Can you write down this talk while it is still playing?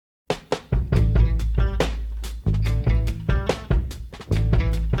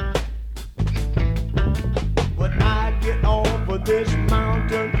this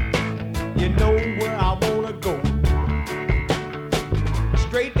mountain, you know where I wanna go.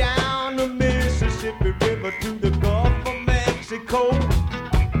 Straight down the Mississippi River to the Gulf of Mexico.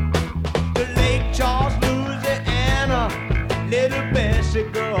 To Lake Charles, Louisiana, little Bessie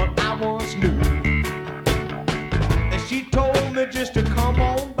girl I once knew. And she told me just to come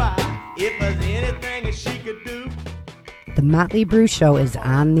on by if there's anything that she could do. The Motley Brew Show is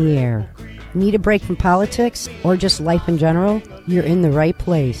on the air. Need a break from politics or just life in general? You're in the right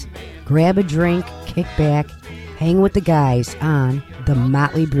place. Grab a drink, kick back, hang with the guys on The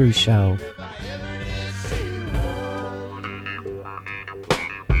Motley Brew Show.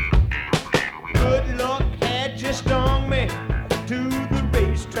 Good luck had just stung me. To the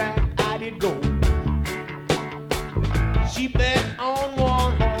racetrack I did go. She bet on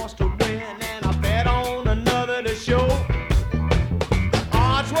one horse to win, and I bet on another to show. The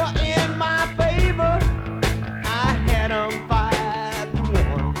odds were in my favor. I had 'em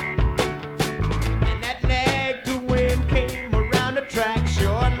 5-1. And that nag to win came around the track.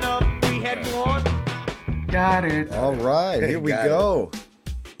 Sure enough, we had won. Got it. All right, here we go.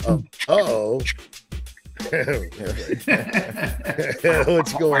 Uh-oh.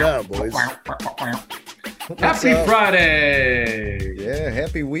 What's going on, boys? Happy Friday. Yeah,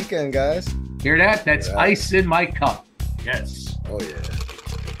 happy weekend, guys. Hear that? That's ice in my cup. Yes. Oh, yeah.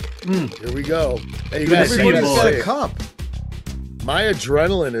 Here we go. Hey, you Good guys to see see you, what Everybody's I got say? a cup. My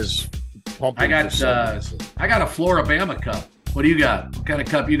adrenaline is pumping. I got for some reason. I got a Floribama cup. What do you got? What kind of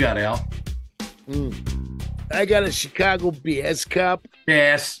cup you got, Al? I got a Chicago Bears cup.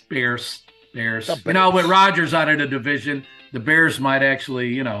 Bears. You know, with Rodgers out of the division, the Bears might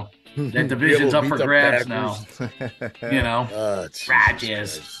actually, that division's Yeah, up we'll for beat the grabs now. Jesus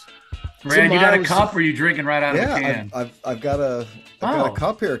Rodgers. Christ. Brad, you got a Tomorrow's- cup or are you drinking right out of a Yeah, can? I've got a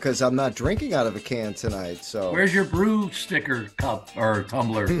cup here because I'm not drinking out of a can tonight. So Where's your brew sticker cup or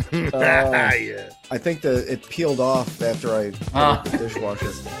tumbler? Yeah. I think it peeled off after I put it in the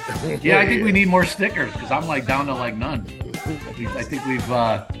dishwasher. Yeah, I think we need more stickers because I'm down to none. I think we've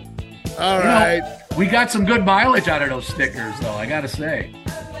All right. we got some good mileage out of those stickers though, I gotta say.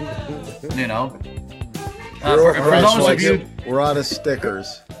 For those of you We're out of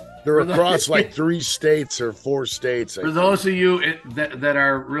stickers. They're across like 3 states or 4 states. for those of you that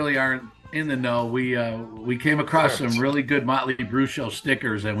aren't in the know, we came across some really good Motley Brew Show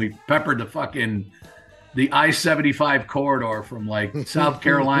stickers and we peppered the I-75 corridor from South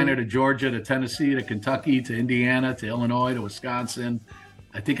Carolina to Georgia to Tennessee to Kentucky to Indiana to Illinois to Wisconsin.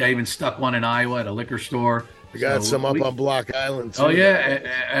 I think I even stuck one in Iowa at a liquor store. We got some up on Block Island, too. Oh, yeah,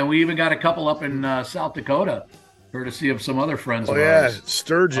 and we even got a couple up in South Dakota, courtesy of some other friends of yeah, ours.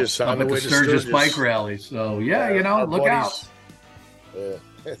 Sturgis Up on the at way the to Sturgis bike rally. So, our look out. buddies.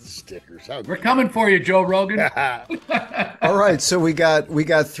 Stickers. How We're coming for you, Joe Rogan. All right, so we got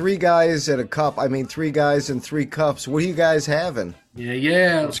 3 guys at a cup. I mean, 3 guys and 3 cups. What are you guys having?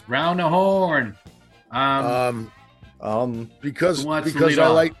 Yeah, let's round the horn. Because Who wants to because lead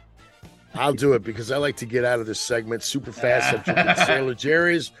off? I'll do it because I like to get out of this segment super fast. I'm drinking Sailor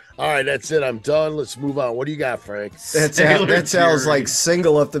Jerry's. All right, that's it. I'm done. Let's move on. What do you got, Frank? That sounds like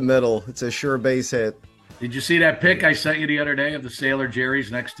single up the middle. It's a sure base hit. Did you see that pic I sent you the other day of the Sailor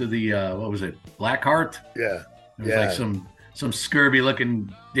Jerry's next to the, what was it, Blackheart? Yeah. It was like some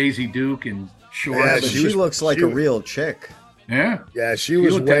scurvy-looking Daisy Duke and shorts. Yeah, But she looks like a real chick. Yeah. Yeah, she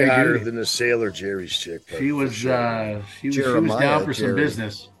was looked way heavy hotter duty. than the Sailor Jerry's chick. She was she was Jeremiah down for some Jerry.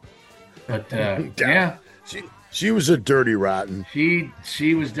 business. But yeah, She was a dirty rotten.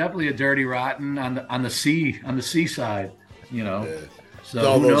 she was definitely a dirty rotten on the seaside, So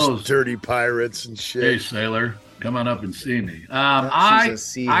All who those knows? dirty pirates and shit. Hey, sailor, come on up and see me. She's a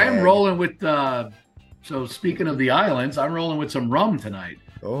sea I'm hag. rolling with. So speaking of the islands, I'm rolling with some rum tonight.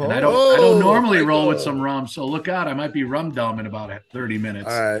 Oh, And I don't normally my roll with God. some rum, so look out. I might be rum dumb in about 30 minutes.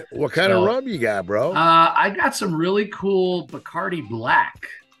 All right. What kind of rum you got, bro? I got some really cool Bacardi Black.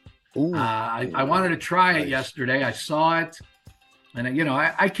 Ooh. I wanted to try it yesterday. I saw it. And,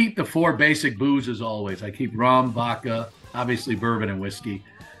 I keep the 4 basic boozes always. I keep rum, vodka, obviously bourbon and whiskey.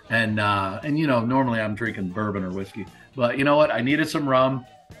 And normally I'm drinking bourbon or whiskey. But you know what? I needed some rum.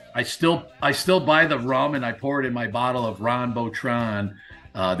 I still buy the rum and I pour it in my bottle of Ron Botron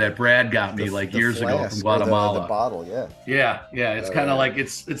that Brad got me the years ago flask from or Guatemala. The bottle, yeah. Yeah. It's kind of like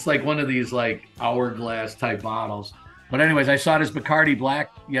it's like one of these hourglass type bottles. But anyways, I saw this Bacardi Black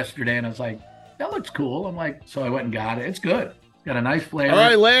yesterday and I was like, that looks cool. I'm like, so I went and got it. It's good. It's got a nice flavor. All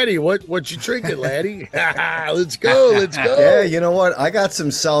right, laddie. What you drinking, laddie? Let's go. Yeah, you know what? I got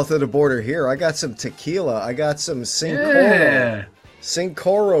some south of the border here. I got some tequila. I got some Cinco. Yeah.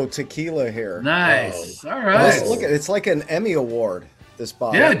 Cincoro tequila here. Nice. All This- right. look at it's like an Emmy award. This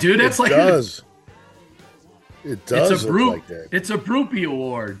bottle. Yeah, dude, that's It like does. It does it's a look brew. like that. It's a Broopy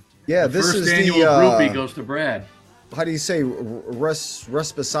award. Yeah, The this first is annual the Broopy goes to Brad. how do you say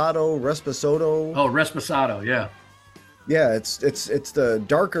Resposado? Oh, Resposado, yeah. Yeah, it's the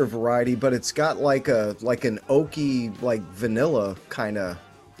darker variety, but it's got like an oaky like vanilla kind of.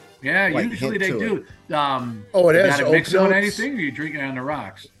 Yeah, Like, usually hint they to do. Oh, it you has got it oak mixed on notes? anything, or you drink it on the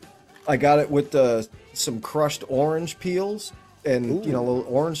rocks? I got it with some crushed orange peels and little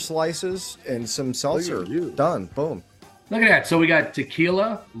orange slices and some seltzer. you. Done. Boom. Look at that. So we got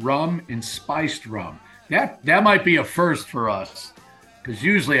tequila, rum, and spiced rum. That might be a first for us, because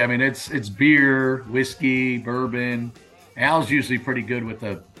usually, I mean, it's beer, whiskey, bourbon. Al's usually pretty good with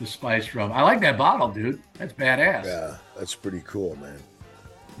the spiced rum. I like that bottle, dude. That's badass. Yeah, that's pretty cool, man.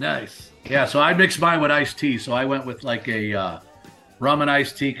 Nice. Yeah, so I mixed mine with iced tea. So I went with like a rum and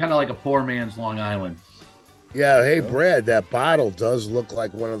iced tea, kind of like a poor man's Long Island. Yeah, hey Brad, that bottle does look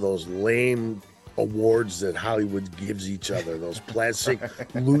like one of those lame awards that Hollywood gives each other. Those plastic,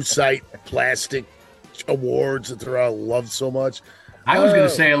 lucite plastic awards that they're all loved so much. I was going to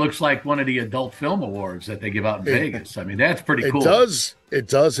say it looks like one of the adult film awards that they give out in Vegas. I mean, that's pretty cool. It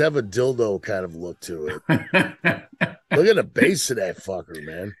does have a dildo kind of look to it. Look at the base of that fucker,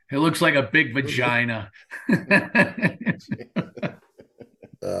 man. It looks like a big vagina.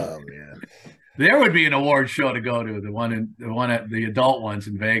 Oh man. There would be an award show to go to, the adult ones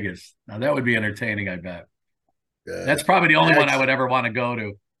in Vegas. Now that would be entertaining, I bet. That's probably the only one I would ever want to go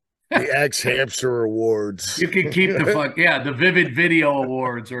to. The X Hamster Awards. You can keep the Vivid Video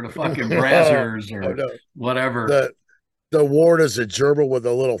Awards or the fucking Brazzers or whatever. The award is a gerbil with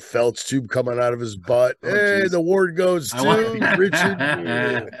a little Felch tube coming out of his butt. Hey, the award goes to Richard.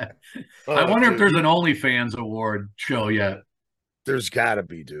 I wonder if there's an OnlyFans award show yet. There's got to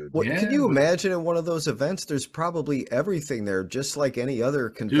be, dude. What, can you imagine at one of those events? There's probably everything there, just like any other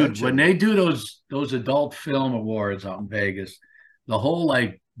convention. Dude, when they do those adult film awards out in Vegas, the whole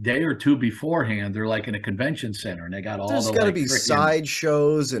like day or two beforehand, they're like in a convention center, and they got all There's the got to like, be side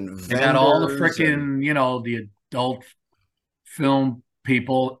shows and they got all the vendors freaking the adult film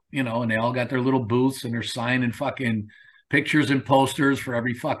people, and they all got their little booths, and they're signing fucking pictures and posters for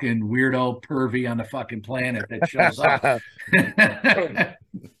every fucking weirdo pervy on the fucking planet that shows up.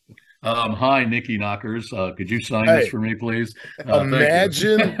 Hi, Nikki Knockers. Could you sign this for me, please?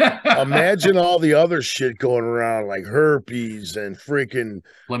 Imagine all the other shit going around, like herpes and freaking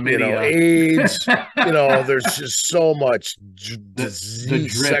AIDS. There's just so much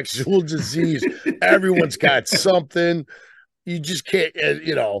disease, sexual disease. Everyone's got something. You just can't,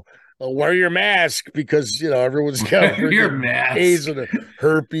 wear your mask because everyone's got your mask. AIDS and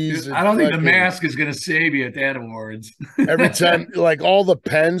herpes. I don't think the mask is going to save you at that awards. Every time, like all the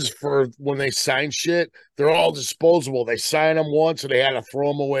pens for when they sign shit, they're all disposable. They sign them once and they had to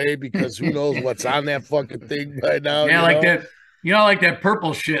throw them away because who knows what's on that fucking thing by now. Yeah, like that. Like that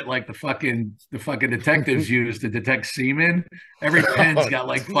purple shit, like the fucking detectives use to detect semen. Every pen's got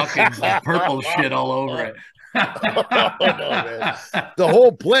like fucking like purple shit all over it. Oh, no, man. The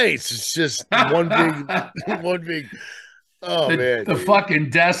whole place is just one big. Oh man, the fucking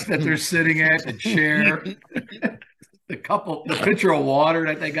desk that they're sitting at, the chair, the pitcher of water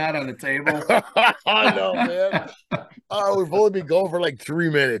that they got on the table. Oh no, man. Oh, we've only been going for like 3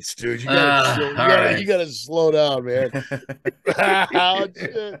 minutes, dude. You gotta slow down, man. Oh,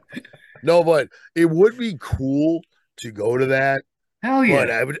 no, but it would be cool to go to that. Hell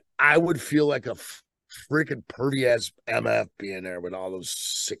yeah! But I would feel like a freaking pervy ass MF being there with all those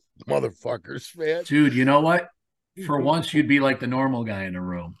sick motherfuckers, man. Dude, you know what? For once, you'd be like the normal guy in the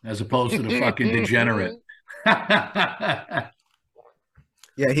room as opposed to the fucking degenerate.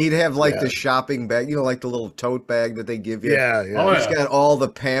 Yeah, he'd have like the shopping bag, like the little tote bag that they give you. Yeah. He's got all the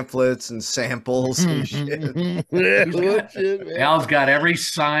pamphlets and samples and shit. Al's got every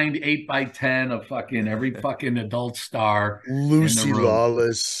signed 8x10 of fucking every fucking adult star. Lucy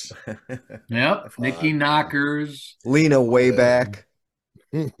Lawless. Yep. Nikki Knockers. Lena Wayback.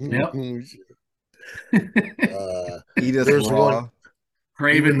 Yep. Edith Raw.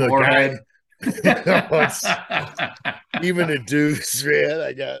 Craven Moorhead. Even a dudes, man.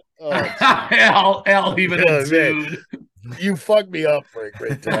 I got Al, even a dude. You fucked me up, Frank,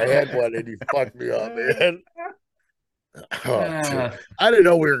 right there. I had one and you fucked me up, man. I didn't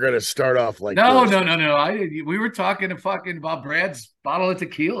know we were gonna start off like no. this. We were talking fucking about Brad's bottle of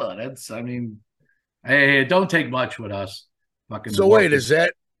tequila. Hey, it don't take much with us. Fucking. So wait, is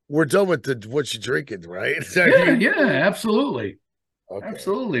that we're done with what you're drinking, right? Yeah, absolutely. Okay.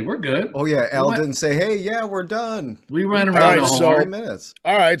 Absolutely. We're good. Oh, yeah. Al didn't say, hey, yeah, we're done. We ran around the horn. 30 minutes.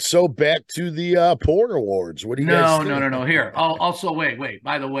 All right. So back to the porn awards. What do you guys think? No. Here. Also, wait.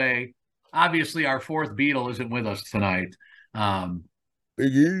 By the way, obviously our fourth Beatle isn't with us tonight.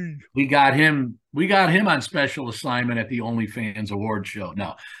 Big E. We got him on special assignment at the OnlyFans award show.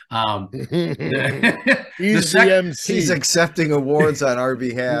 No. He's the MC. He's accepting awards on our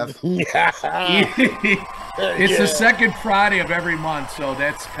behalf. It's the second Friday of every month, so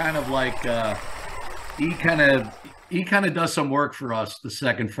that's kind of like he kind of does some work for us the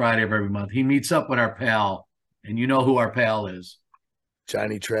second Friday of every month. He meets up with our pal, and you know who our pal is.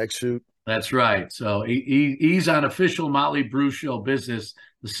 Johnny Tracksuit. That's right. So he's on official Motley Brew Show business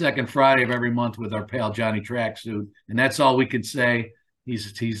the second Friday of every month with our pal Johnny Tracksuit, and that's all we can say.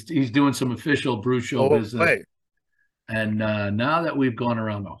 He's doing some official Brew Show business. Wait. And now that we've gone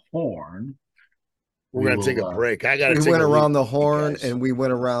around the horn, we're gonna take a break. We went around the horn and we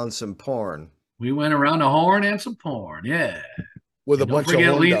went around some porn. We went around the horn and some porn, yeah. With a bunch of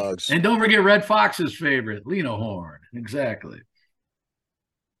horn dogs. And don't forget Red Fox's favorite, Lena Horn. Exactly.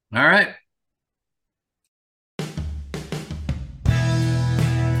 All right.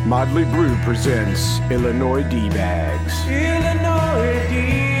 Motley Brew presents Illinois D-Bags. Illinois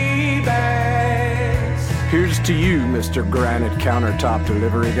D-Bags. Here's to you, Mr. Granite Countertop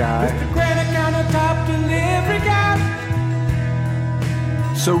Delivery Guy. Mr. Granite Countertop Delivery Guy.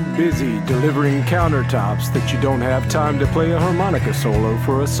 So busy delivering countertops that you don't have time to play a harmonica solo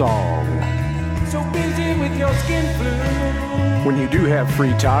for a song. So busy with your skin flu. When you do have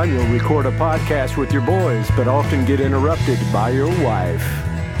free time, you'll record a podcast with your boys, but often get interrupted by your wife.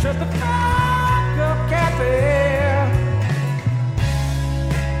 Just a fuck up cafe.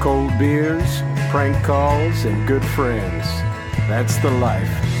 Cold beers, prank calls, and good friends. That's the life.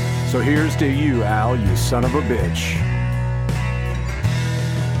 So here's to you, Al, you son of a bitch.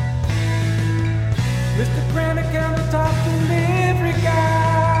 Mr. Granite Countertop Delivery Guy.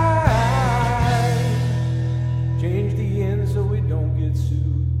 Change the end so we don't get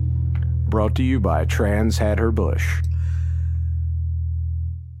sued. Brought to you by Trans-Had-Her-Bush.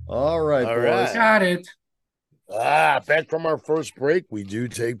 All right, boys. Got it. Back from our first break. We do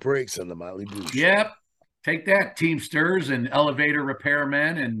take breaks on the Motley Brew Show. Yep. Take that, Teamsters and elevator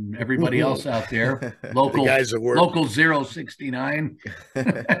repairmen and everybody else out there. Local, the guys that work. Local 069.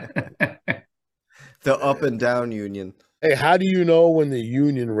 The up and down union. Hey, how do you know when the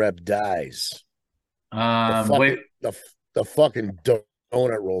union rep dies? Wait. The fucking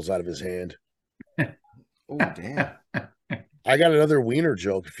donut rolls out of his hand. Oh, damn. I got another wiener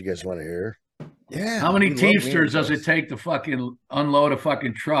joke if you guys want to hear. Yeah. How many Teamsters does it take to fucking unload a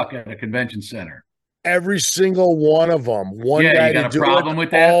fucking truck at a convention center? Every single one of them. One guy you got to a do problem it,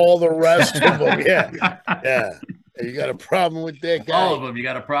 with that? all the rest of them. Yeah. Yeah. You got a problem with that guy? All of them. You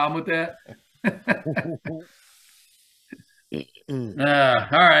got a problem with that?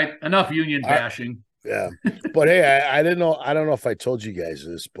 All right. Enough union bashing. Yeah. But hey, I didn't know. I don't know if I told you guys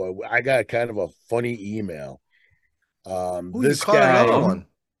this, but I got kind of a funny email. This guy. One.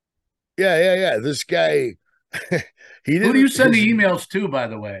 Yeah. This guy. He didn't. Who do you send the emails to, by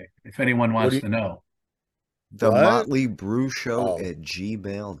the way, if anyone wants to know? The Motley Brew Show at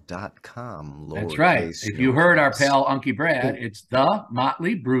gmail.com. That's right. If you heard our pal Unky Brad, it's the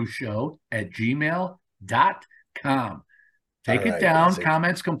Motley Brew Show at gmail.com. Take it down.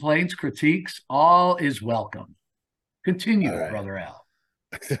 Comments, complaints, critiques, all is welcome. Continue, Brother Al.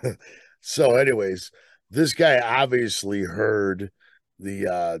 So, anyways, this guy obviously heard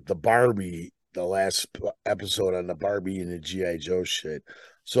the Barbie, the last episode on the Barbie and the G.I. Joe shit.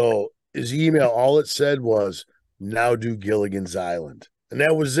 So his email, all it said was, now do Gilligan's Island. And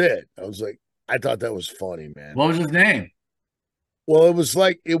that was it. I was like, I thought that was funny, man. What was his name? Well, it was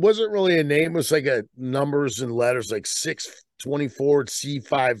like, it wasn't really a name. It was like a numbers and letters, like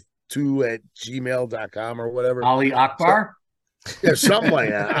 624C52@gmail.com or whatever. Ali Akbar? Yeah, something like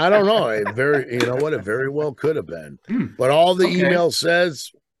that. I don't know. It very well could have been. But all the email says,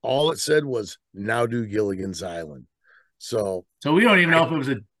 all it said was, now do Gilligan's Island. So we don't even know if it was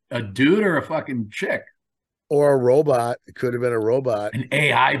a dude or a fucking chick. Or a robot. It could have been a robot. An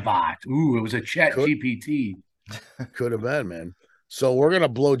AI bot. Ooh, it was a chat GPT. Could have been, man. So we're going to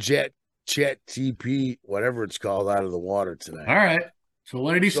blow chat TP, whatever it's called, out of the water tonight. All right. So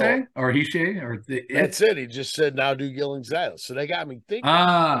what did he say? Or he say? That's it. He just said, now do Gilligan's Island. So they got me thinking.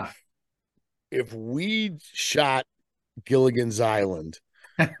 If we shot Gilligan's Island,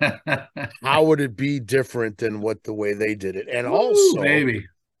 how would it be different than the way they did it? And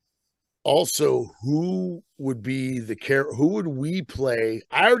also, who would be who would we play?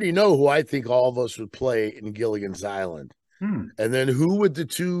 I already know who I think all of us would play in Gilligan's Island. And then who would the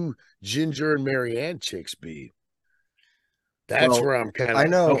two Ginger and Marianne chicks be? That's where I'm kind of.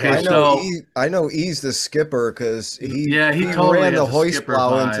 I know he's the skipper because he totally ran the hoist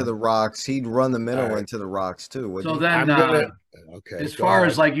plow vibe into the rocks. He'd run the minnow into the rocks too. So then, as far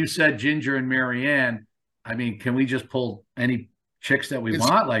as like you said, Ginger and Marianne, I mean, can we just pull any chicks that we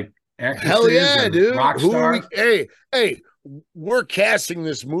want, like actresses? Hell yeah, dude! Rock stars? Hey, we're casting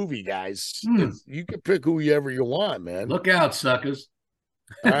this movie, guys. You can pick whoever you want, man. Look out, suckers!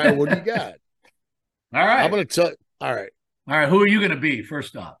 All right, what do you got? All right, I'm gonna tell. All right. Who are you going to be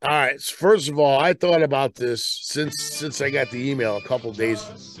first off? All right. First of all, I thought about this since I got the email a couple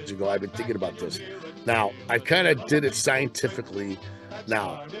days ago. I've been thinking about this. Now, I kind of did it scientifically.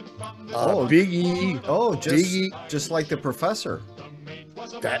 Now, Big E. Oh, Big E, just like the professor.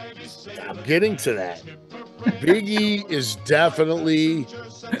 I'm getting to that. Big E is definitely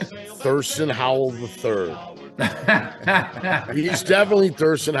Thurston Howell III. He's definitely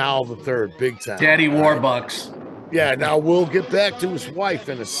Thurston Howell III, big time. Daddy Warbucks. Yeah, now we'll get back to his wife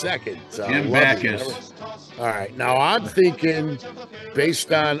in a second. Jim Backus. All right, now I'm thinking,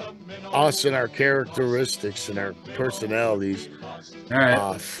 based on us and our characteristics and our personalities, all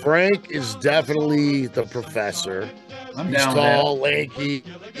right. Frank is definitely the professor. He's tall, lanky.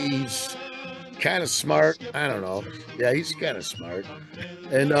 He's kind of smart. I don't know. Yeah, he's kind of smart.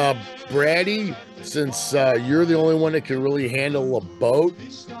 And Brady, since you're the only one that can really handle a boat,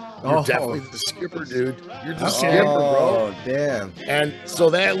 you're definitely the skipper, dude. You're the skipper, bro. Oh, damn. And so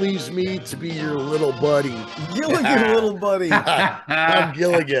that leaves me to be your little buddy. Gilligan, little buddy. I'm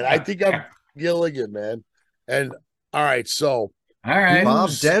Gilligan. I think I'm Gilligan, man. And all right, so. All right. Bob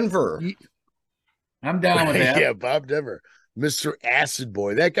Denver. I'm down with that. Yeah, Bob Denver. Mr. Acid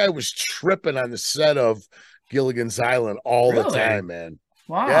Boy. That guy was tripping on the set of Gilligan's Island all the time, man.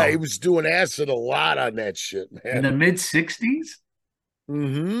 Wow. Yeah, he was doing acid a lot on that shit, man. In the mid-'60s?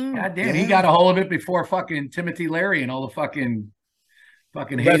 Mm-hmm. God damn, he got a hold of it before fucking Timothy Leary and all the fucking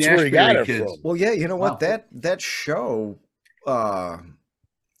That's where he got it kids. from. Well, yeah, you know what? That show,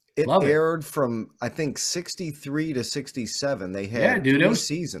 it aired from, I think, 63 to 67. They had 3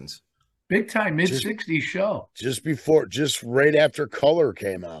 seasons. Big time mid-'60s show. Just right after Color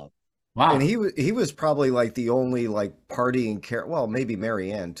came out. Wow. And he was probably like the only like partying well, maybe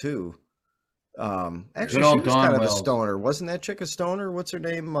Marianne too. Actually, she was kind of a stoner. Wasn't that chick a stoner? What's her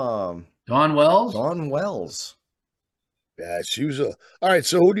name? Dawn Wells? Dawn Wells. Yeah, she was all right.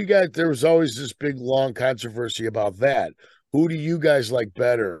 So who do you got? There was always this big long controversy about that. Who do you guys like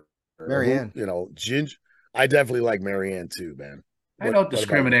better? Marianne. Ginger. I definitely like Marianne too, man. I don't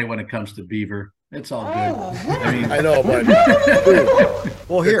discriminate when it comes to Beaver. It's all good. I mean, I know, but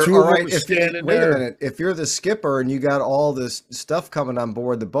well, here, all right. Wait a minute. If you're the skipper and you got all this stuff coming on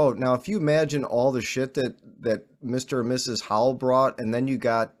board the boat, now if you imagine all the shit that Mr. and Mrs. Howell brought, and then you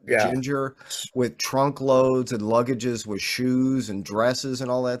got Ginger with trunk loads and luggages with shoes and dresses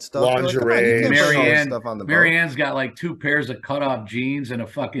and all that stuff. Lingerie. Marianne's got like 2 pairs of cut-off jeans and a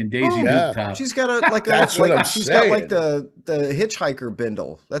fucking Daisy boot top. She's got got like the hitchhiker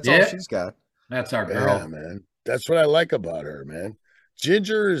bindle. That's all she's got. That's our girl. Yeah, man. That's what I like about her, man.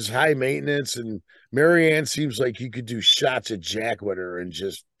 Ginger is high maintenance, and Marianne seems like you could do shots of Jack with her and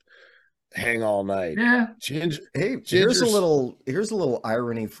just hang all night. Yeah. Here's a little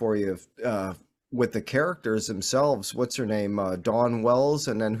irony for you with the characters themselves. What's her name? Dawn Wells,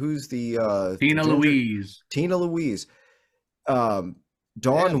 and then who's the Tina Louise. Tina Louise. Dawn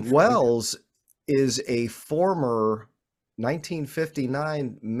Wells is a former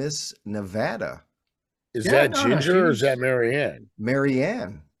 1959 Miss Nevada. Is that Ginger or is that Marianne?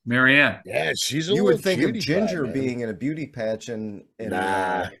 Marianne. Yeah, she's a You would think of Ginger pie, being in a beauty pageant.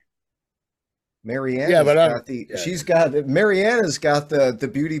 Nah. Marianne. Yeah, but Marianne has got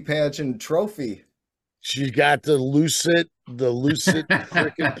the beauty pageant trophy. She's got the Lucid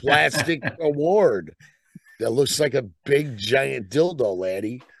freaking plastic award that looks like a big giant dildo,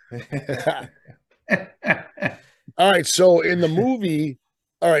 laddie. All right, so in the movie,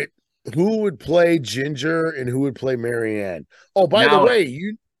 who would play Ginger and who would play Marianne? Oh, by the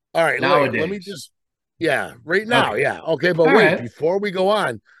way, let me just, right now, okay, but wait, before we go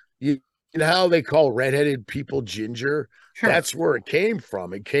on, you know how they call redheaded people Ginger? Sure. That's where it came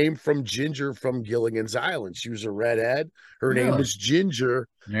from. It came from Ginger from Gilligan's Island. She was a redhead. Her name was Ginger.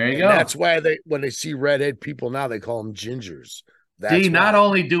 There you go. That's why when they see redhead people now, they call them Gingers. Not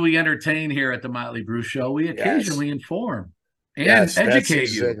only do we entertain here at the Motley Brew Show, we occasionally inform and educate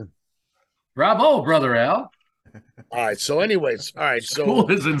you. Bravo, Brother Al. All right. So anyways,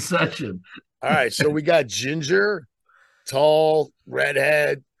 school is in session. All right. So we got Ginger, tall,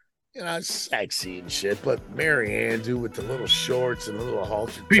 redhead, sexy and shit. But Marianne, dude, with the little shorts and the little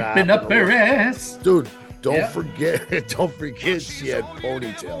halter creeping top, up her ass, dude. Don't forget she had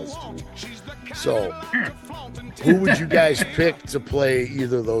ponytails, dude. So, who would you guys pick to play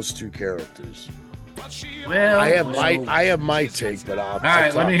either of those two characters? Well, I have my take, but all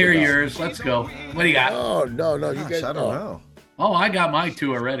right. Let me hear yours. Let's go. What do you got? Oh no, you guys. I don't know. Oh, I got my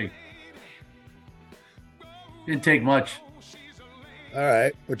two already. Didn't take much. All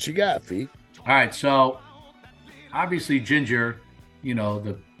right, what you got, Feet? All right, so obviously Ginger,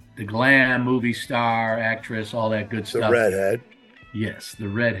 the glam movie star, actress, all that good stuff. The redhead. Yes, the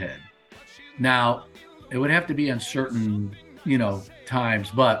redhead. Now, it would have to be on certain, times,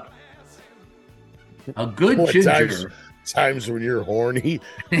 but a good Ginger. Times when you're horny.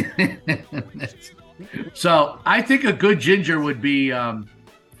 So I think a good Ginger would be.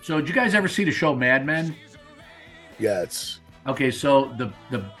 So did you guys ever see the show Mad Men? Yes. Okay, so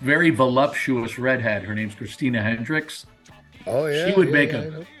the very voluptuous redhead, her name's Christina Hendricks. Oh yeah, she would make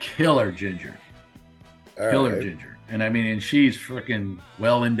a killer Ginger. Ginger, and she's freaking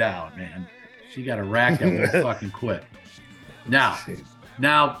well endowed, man. She got a rack that won't fucking quit. Now,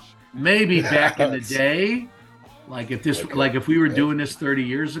 maybe back in the day, if we were doing this 30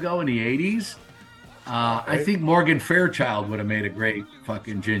 years ago in the 80s, I think Morgan Fairchild would have made a great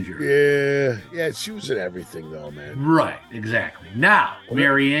fucking Ginger. Yeah, she was in everything though, man. Right, exactly. Now,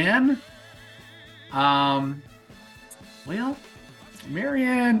 Marianne.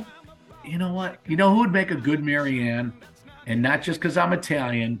 Marianne, you know what? You know who would make a good Marianne? And not just because I'm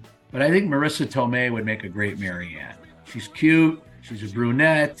Italian, but I think Marissa Tomei would make a great Marianne. She's cute. She's a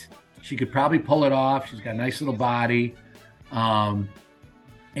brunette. She could probably pull it off. She's got a nice little body. And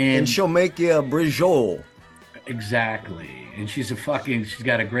she'll make you a Brew Show. Exactly. And she's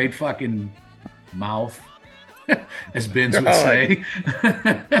got a great fucking mouth, as Benz would say.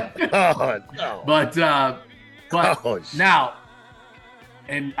 No. But now,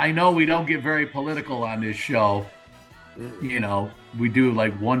 and I know we don't get very political on this show. We do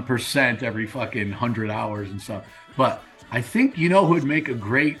like 1% every fucking 100 hours and stuff. But I think who would make a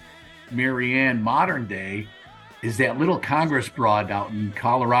great Marianne modern day is that little Congress broad out in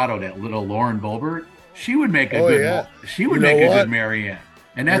Colorado, that little Lauren Boebert. She would make a good. She would make a good Marianne,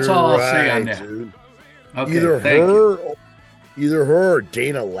 and that's all I'll say on that. Dude. Okay, either her or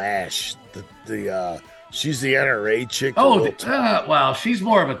Dana Lash. She's the NRA chick. Well, she's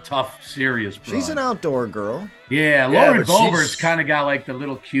more of a tough, serious broad. She's an outdoor girl. Yeah, Lauren Boebert's kind of got like the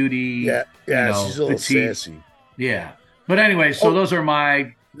little cutie. Yeah, she's a little sassy. Yeah, but anyway, so those are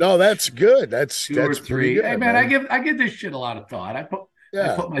my. No, that's good. That's two or three. Good, hey man, I give this shit a lot of thought. I put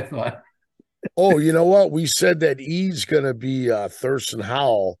my thought. Oh, you know what? We said that E's gonna be Thurston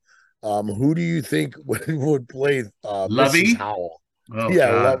Howell. Who do you think would play Lovey? Mrs. Howell? Oh,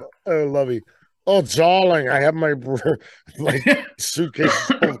 yeah, Lovey. Oh, darling, I have my suitcase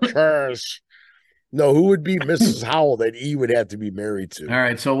full of cash. No, who would be Mrs. Howell that E would have to be married to? All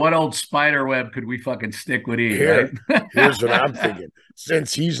right, so what old spider web could we fucking stick with E? Right? Here's what I'm thinking. thinking.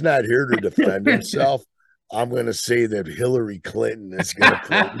 Since he's not here to defend himself, I'm going to say that Hillary Clinton is going to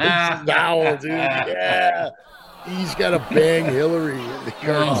play Mrs. Howell, dude. Yeah. He's got to bang Hillary in the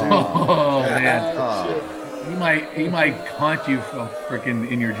cartoon. Oh, man. He might haunt you from freaking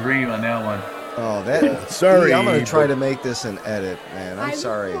in your dream on that one. Oh, that. Sorry. I'm going to try to make this an edit, man. I'm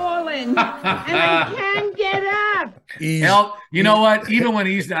sorry. Fallen, and I can't get up. Al, you know what? Even when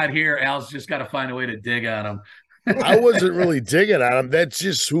he's not here, Al's just got to find a way to dig on him. I wasn't really digging on him. That's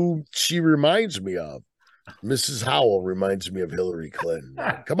just who she reminds me of. Mrs. Howell reminds me of Hillary Clinton.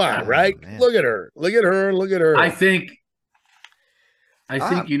 Come on, right? Look at her. Look at her. Look at her. I think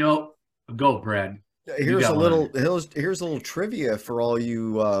go, Brad. Here's a little trivia for all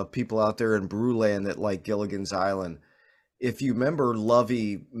you people out there in Brewland that like Gilligans Island. If you remember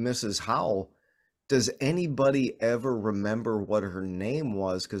Lovey Mrs. Howell, does anybody ever remember what her name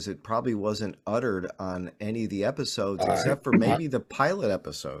was? Because it probably wasn't uttered on any of the episodes except for maybe the pilot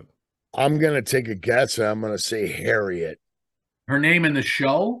episode. I'm going to take a guess. And I'm going to say Harriet. Her name in the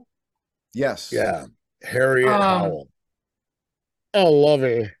show? Yes. Yeah. Harriet Howell. Oh,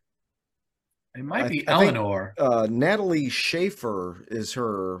 Lovey. It might be Eleanor. I think, Natalie Schaefer is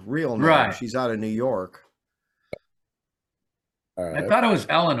her real name. Right. She's out of New York. I thought it was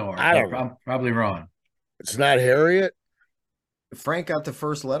Eleanor. I'm probably wrong. It's not Harriet? Frank got the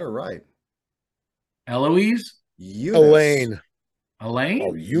first letter right. Eloise? Elaine? Oh,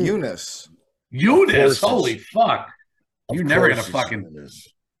 Eunice. Holy fuck. You're never going to fucking... Eunice.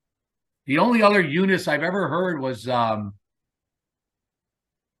 The only other Eunice I've ever heard was... what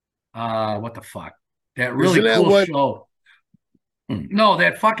the fuck? That really cool show. No,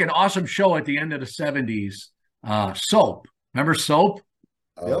 that fucking awesome show at the end of the 70s, Soap. Remember Soap?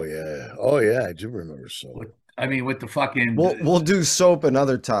 Oh, yeah. Oh, yeah. I do remember Soap. With the fucking... We'll do Soap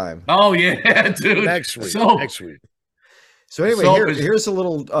another time. Oh, yeah, dude. Next week. Soap. Next week. So anyway, here's a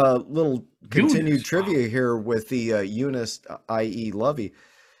little continued trivia here with the Eunice, i.e. Lovey.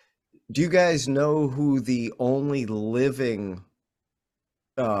 Do you guys know who the only living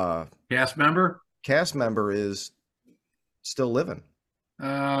cast member is still living?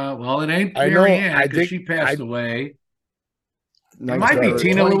 Well, it ain't Marianne because she passed away. It might be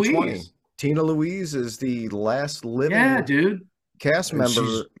Tina Louise. Tina Louise is the last living cast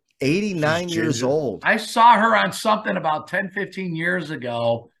member, 89 years old. I saw her on something about 10, 15 years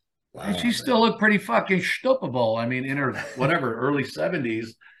ago, and she still looked pretty fucking stoppable. I mean, in her, early 70s.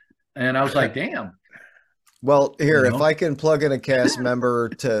 And I was like, damn. Well, here, if I can plug in a cast member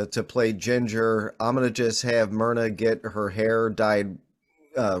to play Ginger, I'm going to just have Myrna get her hair dyed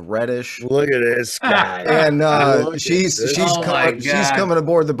reddish. Look at this guy. And she's coming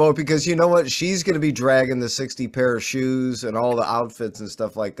aboard the boat because you know what? She's going to be dragging the 60 pair of shoes and all the outfits and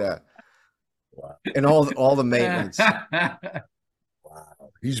stuff like that. Wow. And all the maintenance. Wow.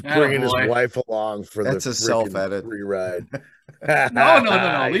 He's bringing his wife along for That's a self-edit ride.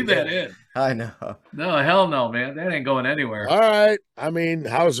 No. Leave that in. I know. No, hell no, man. That ain't going anywhere. All right. I mean,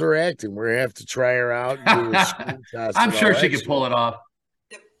 how's her acting? We're going to have to try her out and do a screen test. I'm sure she can pull it off.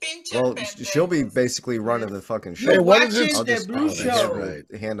 Well, she'll be basically running the fucking show. Hey, what is it? The Brew Show.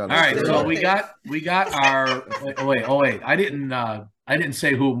 Hand on. All right, so we got our. Wait. I didn't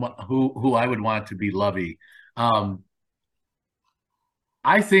say who I would want to be Lovey. I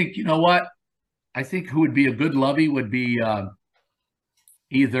think you know what. I think who would be a good Lovey would be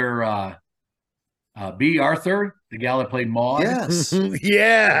either B. Arthur, the gal that played Maud. Yes.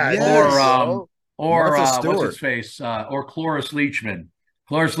 Yeah. Or what's his face? Or Cloris Leachman.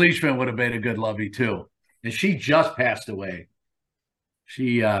 Cloris Leachman would have been a good Lovey too, and she just passed away.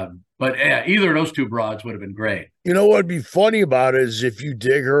 But either of those two broads would have been great. You know what'd be funny about it is if you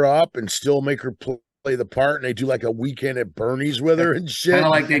dig her up and still make her play the part, and they do like a weekend at Bernie's with her and shit, kind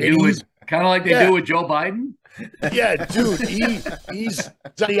of like they do with Joe Biden. Yeah, dude, he's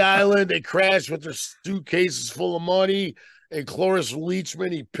on the island. They crash with their suitcases full of money. And Cloris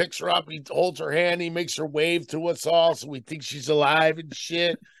Leachman, he picks her up, he holds her hand, he makes her wave to us all, so we think she's alive and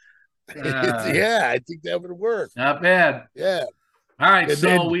shit. Yeah, I think that would work. Not bad. Yeah. All right, and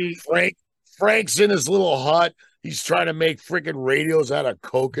so Frank's in his little hut. He's trying to make freaking radios out of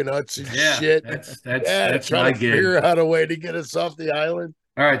coconuts and shit. That's trying to figure out a way to get us off the island.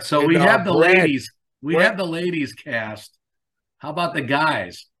 All right, so we have the ladies. We have the ladies cast. How about the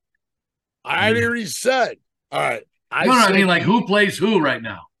guys? I already said. All right. I mean, like, who plays who right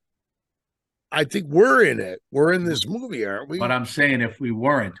now? I think we're in it. We're in this movie, aren't we? But I'm saying if we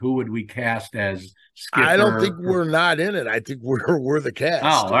weren't, who would we cast as Skipper? I don't think we're not in it. I think we're the cast.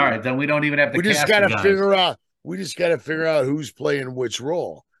 Oh, all right. Then we don't even have to cast. We just got to figure out who's playing which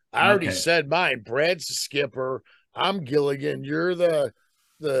role. I already said mine. Brad's the Skipper. I'm Gilligan. You're the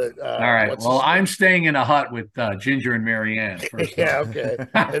all right. Well, I'm staying in a hut with Ginger and Marianne. Yeah, okay.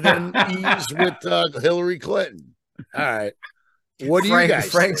 And then he's with Hillary Clinton. All right. What do you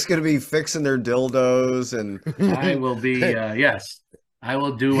guys Frank's going to be fixing their dildos, and I will be, yes. I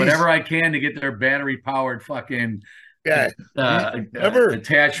will do whatever I can to get their battery-powered fucking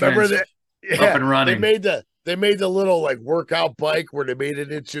attachments up and running. They made the little like workout bike where they made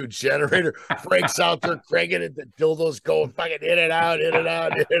it into a generator. Frank's out there cranking it, the dildos going fucking in and out,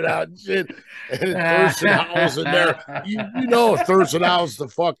 and shit. And Thurston Howell's in there. You know Thurston Howell's the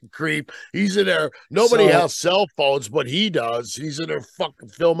fucking creep. He's in there. Nobody has cell phones, but he does. He's in there fucking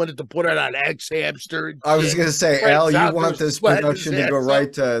filming it to put it on X Hamster. I was going to say, Frank's Al, you want this production to go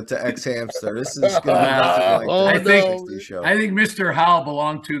right to X Hamster. This is going to I think Mr. Howell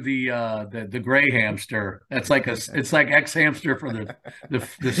belonged to the gray hamster. It's like X Hamster for the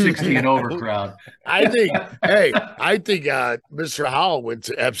 60 and over crowd. I think Mr. Howell went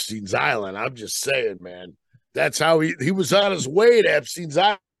to Epstein's Island. I'm just saying, man. That's how he was on his way to Epstein's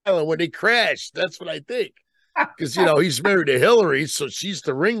Island when they crashed. That's what I think. Because he's married to Hillary, so she's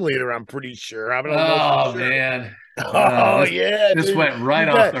the ringleader. I'm pretty sure. I don't know. Man. This Dude. went right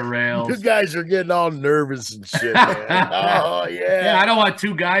off the rails. You guys are getting all nervous and shit, man. Oh, yeah. Yeah, I don't want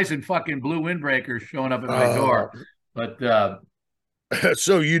two guys in fucking blue windbreakers showing up at my door. But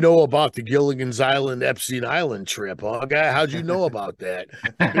so you know about the Gilligans Island, Epstein Island trip, huh, guy? How'd you know about that?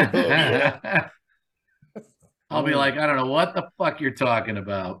 I'll be like, I don't know what the fuck you're talking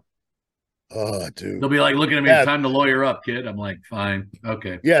about. Oh, dude. They'll be like looking at me, time to lawyer up, kid. I'm like, fine.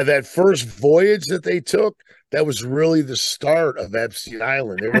 Okay. Yeah, that first voyage that they took, that was really the start of Epstein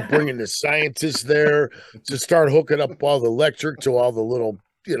Island. They were bringing the scientists there to start hooking up all the electric to all the little,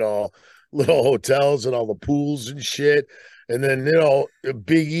 little hotels and all the pools and shit. And then,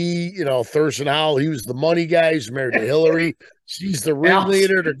 Big E, Thurston Howell, he was the money guy. He's married to Hillary. She's the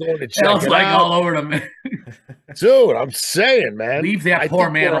ringleader. They're going to check it like out. All over them. Dude, I'm saying, man. Leave that poor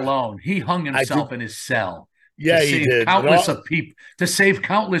man alone. He hung himself in his cell. Yeah, he did. To save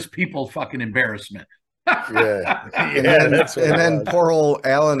countless people fucking embarrassment. Yeah. And then poor old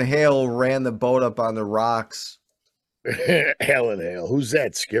Alan Hale ran the boat up on the rocks. Alan Hale. Who's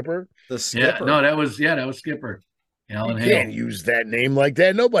that? Skipper? The Skipper. Yeah, no, that was Skipper. Alan Hale. Can't use that name like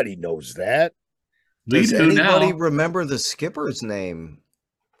that. Nobody knows that. Does anybody remember the Skipper's name,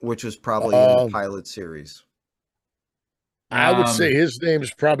 which was probably in the pilot series? I would say his name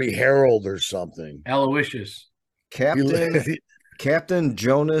is probably Harold or something. Aloysius. Captain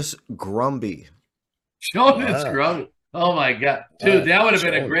Jonas Grumby. Jonas Grumby. Oh my God. Dude, that would have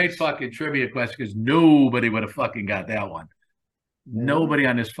been a great fucking trivia question because nobody would have fucking got that one. Nobody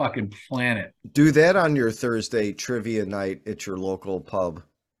on this fucking planet. Do that on your Thursday trivia night at your local pub.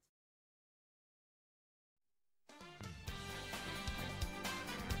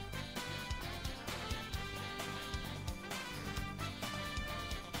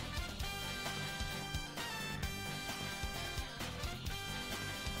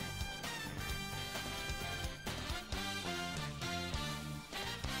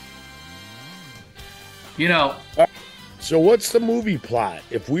 So what's the movie plot?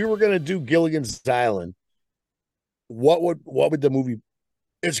 If we were going to do Gilligan's Island, what would the movie?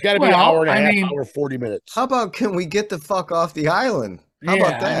 It's got to be an hour and a half, hour 40 minutes. How about can we get the fuck off the island? How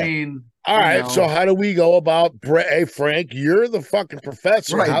about that? All right. So how do we go about? Hey, Frank, you're the fucking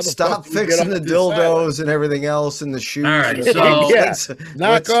professor. Right. Stop fixing the dildos and everything else and the shoes. All right. So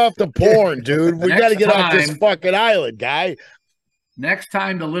knock off the porn, dude. We got to get off this fucking island, guy. Next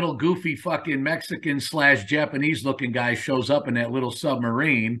time the little goofy fucking Mexican / Japanese looking guy shows up in that little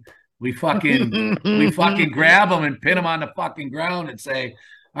submarine, we fucking grab him and pin him on the fucking ground and say,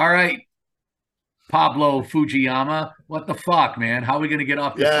 all right, Pablo Fujiyama, what the fuck, man? How are we going to get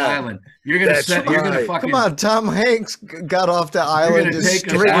off this island? You're going to fucking... Come on, Tom Hanks got off the island just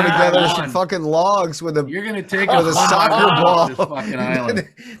stringing together some fucking logs with a soccer ball. This fucking island.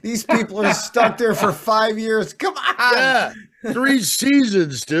 These people are stuck there for 5 years. Come on. Yeah. 3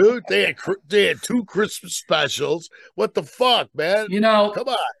 seasons, dude. They had 2 Christmas specials. What the fuck, man? Come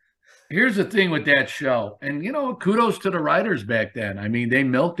on. Here's the thing with that show, and kudos to the writers back then. I mean, they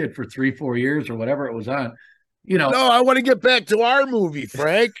milked it for 3-4 years or whatever it was on. No, I want to get back to our movie,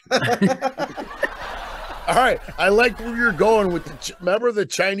 Frank. All right, I like where you're going with remember the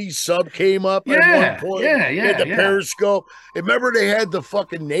Chinese sub came up at one point? Yeah. The Periscope. And remember they had the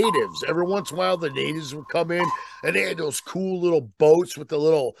fucking natives. Every once in a while, the natives would come in, and they had those cool little boats with the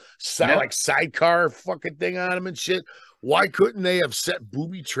little like sidecar fucking thing on them and shit. Why couldn't they have set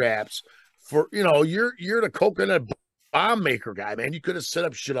booby traps for you're the coconut bomb maker guy, man? You could have set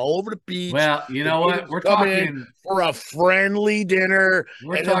up shit all over the beach. Well, you know what? We're talking for a friendly dinner.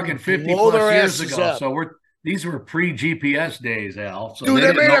 We're talking 50 plus years ago. So these were pre-GPS days, Al. So dude,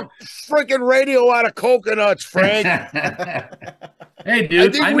 they made a freaking radio out of coconuts, Frank. Hey,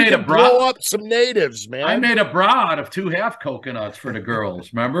 dude, I made a bra. Blow up some natives, man. I made a bra out of 2 half coconuts for the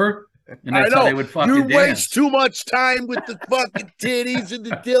girls. Remember? And that's how they would fucking you dance. Waste too much time with the fucking titties and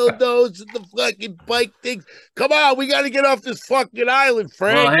the dildos and the fucking bike things. Come on, we got to get off this fucking island,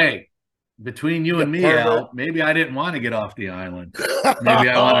 Frank. Well, hey, between you and me, Al, maybe I didn't want to get off the island. Maybe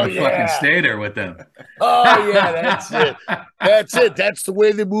I wanted to fucking stay there with them. Oh, yeah, that's it. That's it. That's the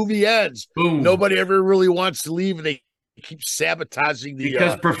way the movie ends. Boom. Nobody ever really wants to leave, and they keep sabotaging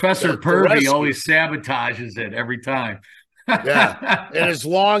because Professor Purvey always sabotages it every time. Yeah, and as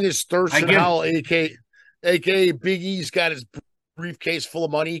long as Thurston Howell, aka Big E's got his briefcase full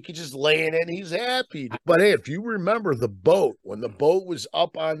of money, he can just lay in it and he's happy. But hey, if you remember the boat, when the boat was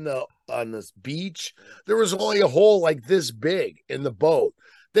up on this beach, there was only a hole like this big in the boat.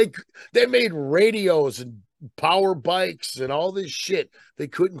 They made radios and power bikes and all this shit. They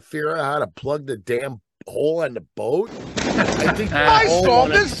couldn't figure out how to plug the damn hole on the boat. I think I saw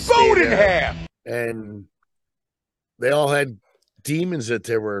this boat in half. And they all had demons that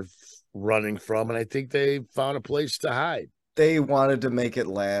they were running from, and I think they found a place to hide. They wanted to make it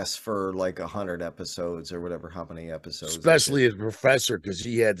last for like 100 episodes or whatever, how many episodes. Especially his professor, because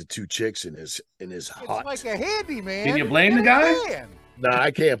he had the 2 chicks in his hut. It's like a handyman. Can you blame the guy? No,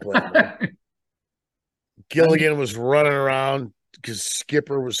 I can't blame him. Gilligan was running around because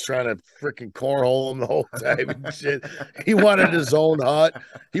Skipper was trying to freaking cornhole him the whole time and shit. He wanted his own hut.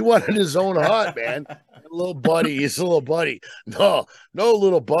 Man. Little buddy, he's a little buddy. No,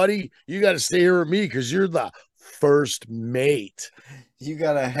 little buddy, you got to stay here with me because you're the first mate. You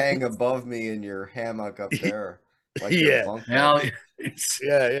got to hang above me in your hammock up there. Like Well,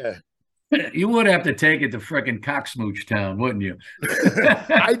 yeah. You would have to take it to frickin' Cocksmooch Town, wouldn't you?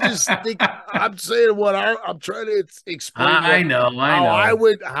 I just think I'm saying what I'm trying to explain. I know.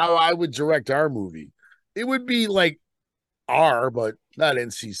 How I would direct our movie. It would be like R, but not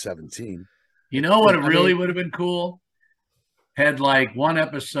NC-17. You know what really would have been cool? Had like one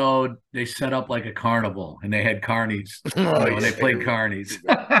episode, they set up like a carnival and they had carnies. And they played carnies.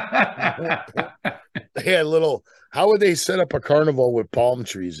 They had how would they set up a carnival with palm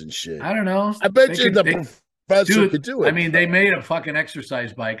trees and shit? I don't know. I bet the professor could do it. I mean, they made a fucking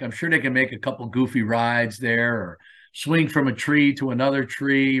exercise bike. I'm sure they can make a couple goofy rides there or swing from a tree to another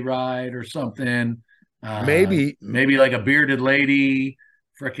tree ride or something. Maybe like a bearded lady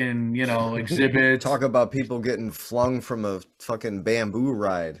freaking, exhibit. Talk about people getting flung from a fucking bamboo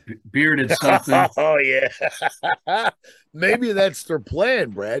ride. Bearded something. Oh, yeah. Maybe that's their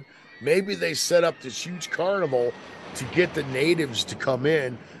plan, Brad. Maybe they set up this huge carnival to get the natives to come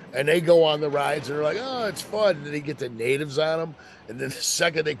in, and they go on the rides, and they're like, oh, it's fun. And then they get the natives on them, and then the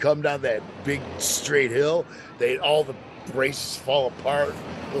second they come down that big straight hill, all the braces fall apart.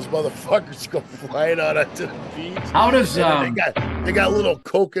 Those motherfuckers go flying out onto the beach. How does they got little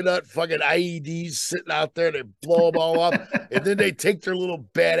coconut fucking IEDs sitting out there? They blow them all up, and then they take their little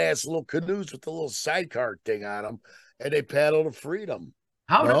badass little canoes with the little sidecar thing on them, and they paddle to freedom.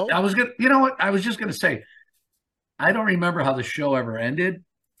 I was just gonna say, I don't remember how the show ever ended.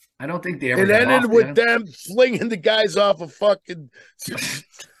 I don't think they ever. It ended with them flinging the guys off a fucking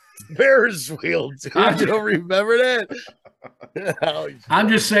Ferris wheel. Dude. You don't remember that? I'm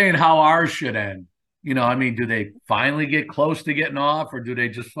just saying how ours should end. Do they finally get close to getting off, or do they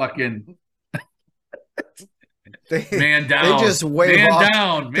just fucking man down? They just wave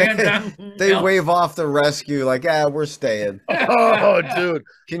man down. They wave off the rescue like, we're staying. Oh, dude,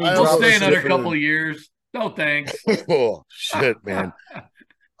 we'll stay another couple of years. No thanks. Oh shit, man.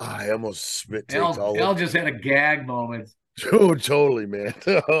 I almost spit takes all. Al just had a gag moment. Oh, totally, man.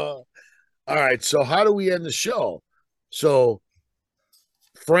 All right, so how do we end the show? So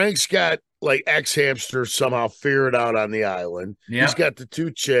Frank's got like ex-hamster somehow figured out on the island. Yep. He's got the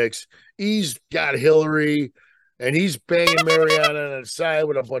two chicks. He's got Hillary, and he's banging Mariana on the side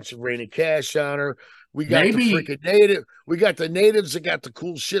with a bunch of raining cash on her. We got the freaking native. We got the natives that got the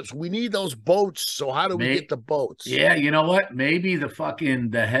cool ships. We need those boats. So how do we get the boats? Yeah, you know what? Maybe the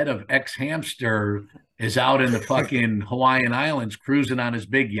head of ex-hamster is out in the fucking Hawaiian Islands cruising on his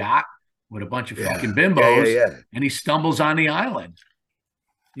big yacht with a bunch of fucking bimbos, and he stumbles on the island.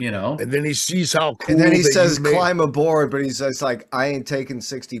 And then he sees how cool. And then he says, "Climb aboard," but he says, "Like I ain't taking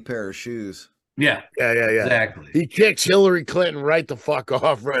 60 pair of shoes." Yeah. Exactly. He kicks Hillary Clinton right the fuck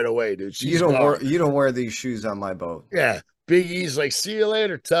off right away, dude. You don't wear these shoes on my boat. Yeah. Big E's like, see you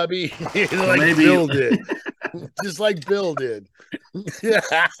later, Tubby. Like Bill did. Just like Bill did.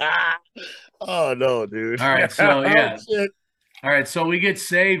 Oh no, dude. All right, so yeah. All right, so we get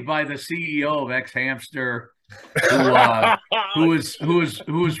saved by the CEO of ex-hamster, who was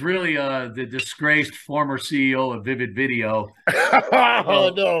really the disgraced former CEO of Vivid Video.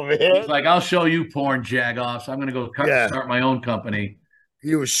 Oh no, man! He's like, I'll show you porn jagoffs. I'm gonna go start my own company.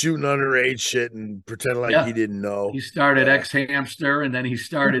 He was shooting underage shit and pretending like he didn't know. He started ex-hamster, and then he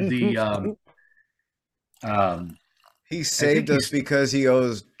started the. He saved us because he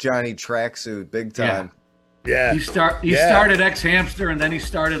owes Johnny Tracksuit big time. Yeah. He started ex-hamster, and then he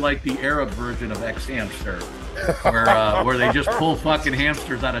started like the Arab version of ex-hamster, where they just pull fucking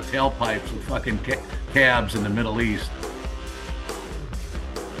hamsters out of tailpipes with fucking cabs in the Middle East.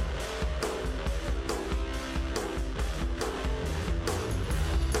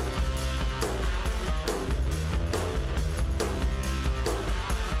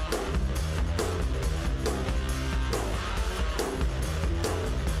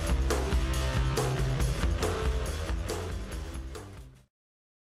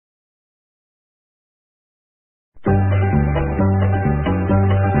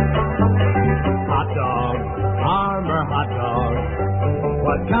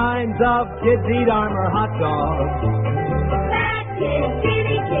 Of kids eat armor hot dogs. Fat kids,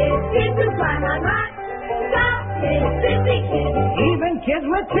 skinny kids, kids who climb on rocks. Soft kids, fifty kids. Even kids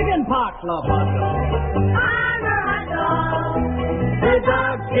with chicken pox love hot dogs. Armor hot dogs. The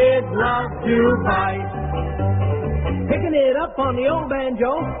dog kids love to bite. Picking it up on the old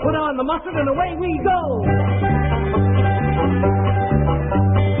banjo, put on the mustard and away we go.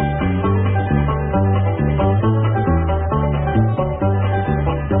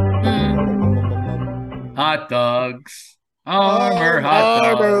 dogs.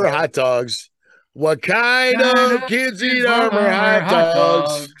 Armor hot dogs. What kind of kids eat Armor hot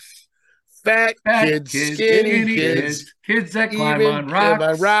dogs? Fat kids, skinny kids, kids that climb on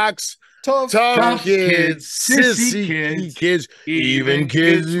rocks. Tough kids, sissy kids, even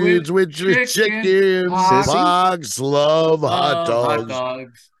kids with chicken pox love hot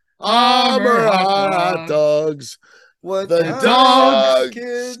dogs. Armor hot dogs. What the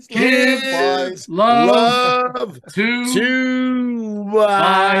dogs kids love to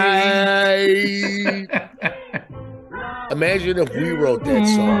bite. Imagine if we wrote that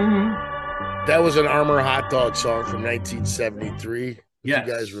song. That was an Armor hot dog song from 1973. Yes.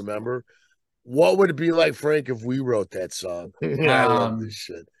 You guys remember? What would it be like, Frank, if we wrote that song? I love this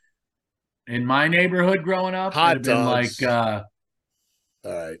shit. In my neighborhood growing up, hot dogs. Been like, all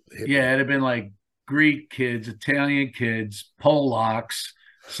right. It'd have been like Greek kids, Italian kids, Polacks,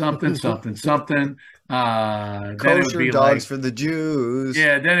 something. Kosher dogs like, for the Jews.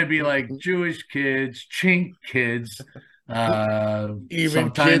 Yeah, then it'd be like Jewish kids, chink kids.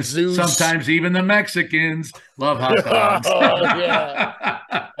 Even sometimes even the Mexicans love hot dogs.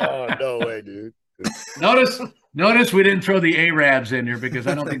 Oh, no way, dude. Notice we didn't throw the Arabs in here because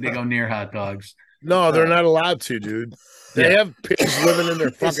I don't think they go near hot dogs. No, they're not allowed to, dude. They have pigs living in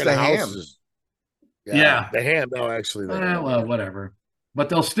their fucking houses. Yeah. The ham. No, actually. Well, whatever. But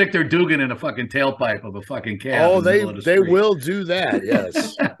they'll stick their Dugan in a fucking tailpipe of a fucking cab. Oh, they will do that,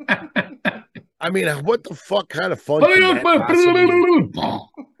 yes. I mean, what the fuck kind of fun can that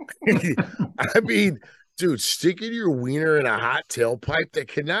I mean, dude, sticking your wiener in a hot tailpipe, that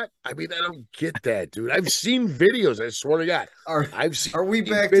cannot. I mean, I don't get that, dude. I've seen videos. I swear to God. Are we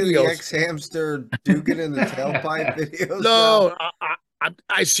back to the ex-hamster Dugan in the tailpipe videos? No,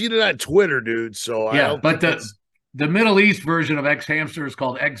 I seen it on Twitter, dude. So yeah, but the Middle East version of ex-hamster is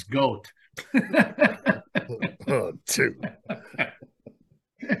called ex-goat. Oh, dude.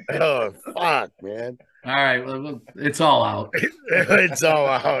 Oh, fuck, man. All right, well, it's all out. It's all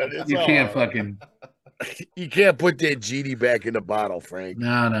out. You can't put that genie back in the bottle, Frank.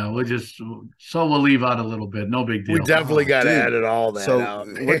 No, we'll leave out a little bit. No big deal. We definitely got to edit all that out.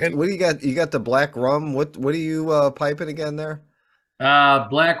 What do you got? You got the black rum. What are you piping again there?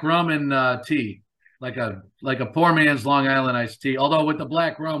 Black rum and tea, like a poor man's Long Island iced tea. Although with the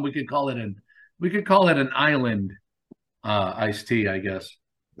black rum, we could call it an island iced tea, I guess.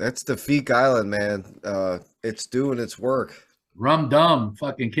 That's the Feek Island, man. It's doing its work. Rum dum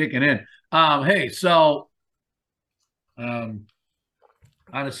fucking kicking in. Hey, so on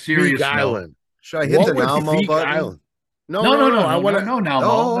a serious Feek Island. Should I hit the now button? Island? No. I want to know now.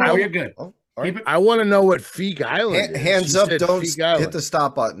 No, you're good. Right. I want to know what Feek Island is. Hands up, don't hit the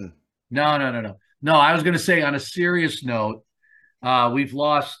stop button. No. No, I was going to say on a serious note, we've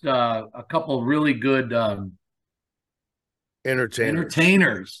lost a couple really good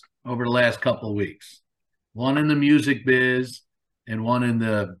entertainers over the last couple of weeks. One in the music biz and one in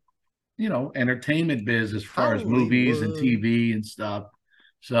the entertainment biz as far as movies and TV and stuff.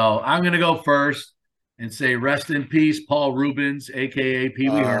 So I'm gonna go first and say rest in peace, Paul Rubens, aka Pee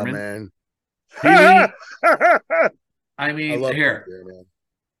Wee Herman. Man. I mean, here.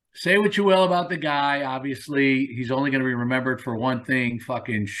 Say what you will about the guy. Obviously, he's only going to be remembered for one thing: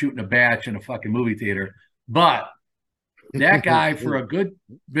 fucking shooting a batch in a fucking movie theater. But that guy, for a good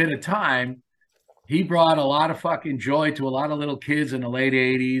bit of time, he brought a lot of fucking joy to a lot of little kids in the late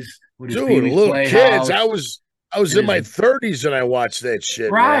 80s with his little Playhouse. kids. I was in my 30s and I watched that shit.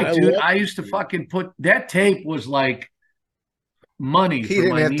 Right, man. dude. I used to fucking put that tape was like money for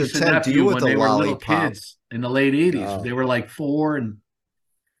my niece and nephew when they were little kids in the late 80s. Oh. They were like 4 and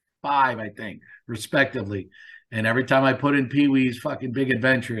 5, I think, respectively. And every time I put in Pee Wee's fucking Big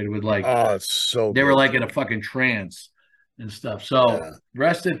Adventure, it would like, it's so they were like in a fucking trance and stuff. So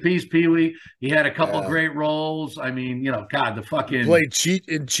rest in peace, Pee Wee. He had a couple great roles. I mean, God, the fucking played Cheech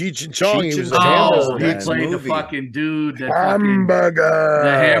and Chong. He was he played the fucking dude, the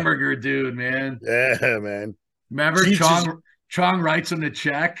hamburger dude, man. Yeah, man. Remember Chong writes him the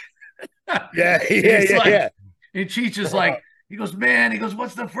check. Yeah. And Cheech is like, he goes,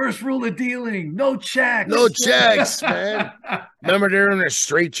 what's the first rule of dealing? No checks. No checks, man. Remember they're in their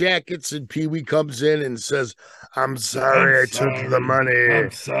straitjackets and Pee Wee comes in and says, I'm sorry I took the money.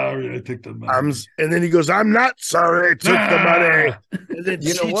 I'm sorry I took the money. And then he goes, I'm not sorry I took the money. And then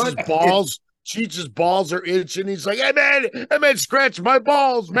Cheech's balls are itching. He's like, hey, man, scratch my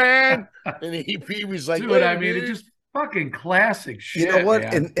balls, man. And Pee Wee's like, dude, I mean, it's just fucking classic shit. You know what?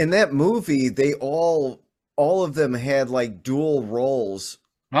 Man. In that movie, they all of them had like dual roles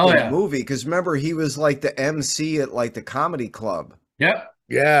in the movie. Because remember, he was like the MC at like the comedy club. Yep.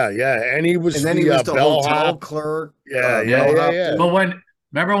 Yeah, and he was and then he was the hotel clerk. Yeah. But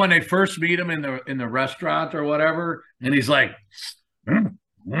remember when they first meet him in the restaurant or whatever, and he's like,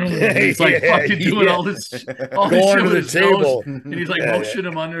 he's like fucking doing all this shit with his nose, and he's like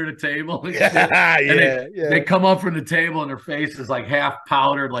motioning him under the table. And they come up from the table, and their face is like half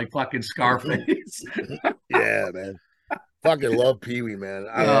powdered, like fucking Scarface. Yeah, man. Fucking love Pee Wee, man.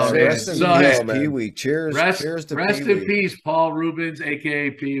 Rest in peace, Pee Wee. Cheers to Pee Wee. Rest in peace, Paul Rubens,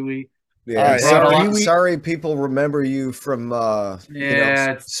 aka Pee Wee. Yeah, sorry, people remember you from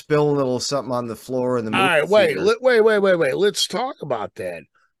spilling a little something on the floor in the movie. All right, wait. Let's talk about that.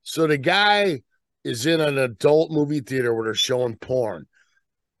 So the guy is in an adult movie theater where they're showing porn.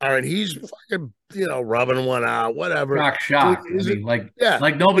 All right, he's fucking, rubbing one out, whatever. Shock. Dude, like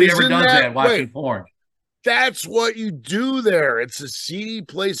nobody ever does that watching porn. That's what you do there. It's a seedy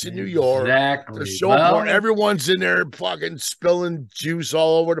place in New York. Exactly. Porn. Everyone's in there fucking spilling juice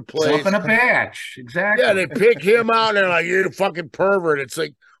all over the place. Up in a batch. Exactly. Yeah, they pick him out and they're like, you're the fucking pervert. It's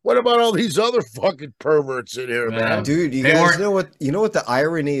like, what about all these other fucking perverts in here, man? Dude, you guys know what the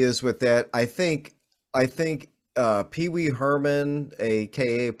irony is with that? I think Pee Wee Herman,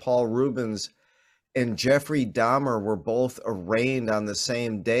 aka Paul Rubens, and Jeffrey Dahmer were both arraigned on the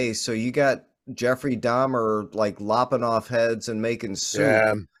same day. So you got Jeffrey Dahmer like lopping off heads and making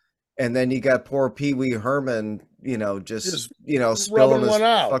soup, and then you got poor Pee Wee Herman, just spilling his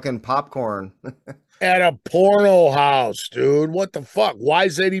fucking popcorn at a porno house, dude. What the fuck? Why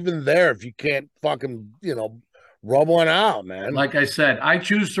is that even there if you can't fucking rub one out, man? Like I said, I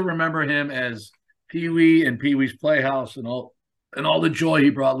choose to remember him as Pee Wee and Pee Wee's Playhouse and all the joy he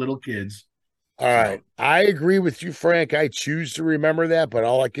brought little kids. All right. I agree with you, Frank. I choose to remember that, but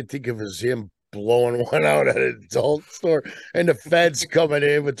all I can think of is him blowing one out at an adult store and the feds coming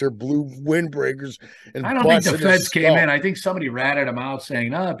in with their blue windbreakers. And I don't think the feds came in. I think somebody ratted him out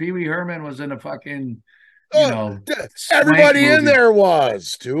saying, Pee Wee Herman was in a fucking, everybody in there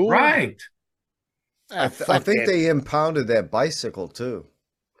was, too. Right. I think they impounded that bicycle, too.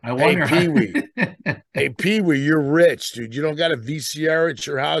 I wonder. Hey, Pee Wee. Hey, Pee Wee, you're rich, dude. You don't got a VCR at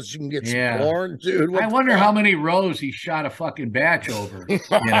your house. You can get some porn, dude. I wonder how many rows he shot a fucking batch over.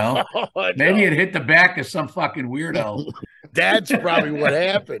 Maybe it hit the back of some fucking weirdo. That's probably what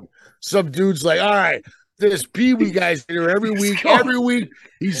happened. Some dude's like, all right, this Pee Wee guy's here every week. Every week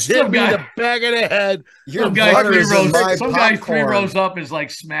he's hitting me in the back of the head. Some guy 3 rows up is like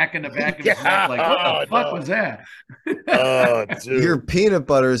smacking the back of his neck. Like, what the fuck was that? Oh, dude. Your peanut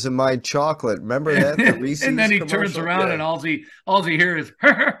butter's in my chocolate. Remember that? The Reese's and then he turns around and all he hears is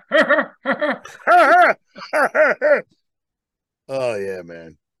oh yeah,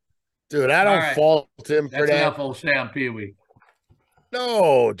 man. Dude, I don't fault him for that. That's enough old Sam Pee Wee.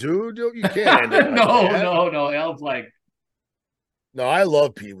 No, dude, you can't. No. El's like, no, I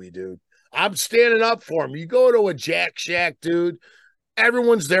love Pee Wee, dude. I'm standing up for him. You go to a Jack Shack, dude.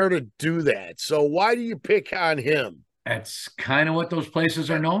 Everyone's there to do that. So why do you pick on him? That's kind of what those places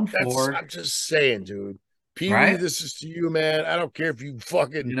are known for. I'm just saying, dude. Pee Wee, this is to you, man. I don't care if you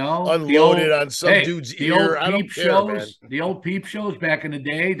fucking unload it on some dude's ear. I don't care, man. The old peep shows back in the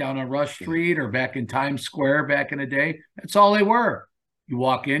day down on Rush Street or back in Times Square back in the day, that's all they were. You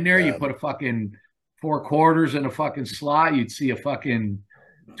walk in there, you put a fucking 4 quarters in a fucking slot, you'd see a fucking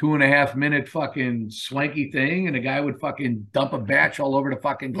 2.5 minute fucking swanky thing, and the guy would fucking dump a batch all over the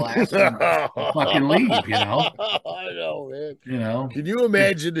fucking glass and fucking leave, I know, man. Can you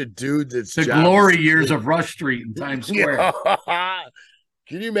imagine a dude that's the glory years of Rush Street in Times Square?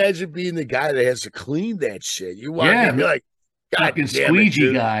 Can you imagine being the guy that has to clean that shit? You want to be like, fucking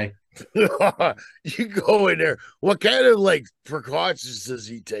squeegee guy. You go in there. What kind of precautions does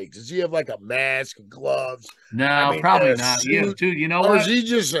he take? Does he have like a mask and gloves? No, probably not. Dude, you know or what? Is he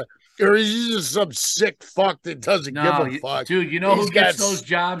just some sick fuck that doesn't give a fuck? Dude, you know who gets those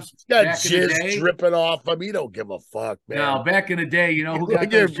jobs? He's got jizz dripping off him. He don't give a fuck, man. No, back in the day, you know who got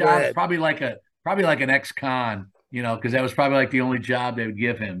those jobs? Probably like an ex-con, because that was probably like the only job they would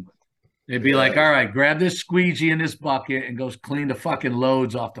give him. They'd be like, all right, grab this squeegee in this bucket and go clean the fucking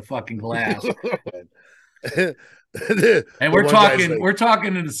loads off the fucking glass. And we're talking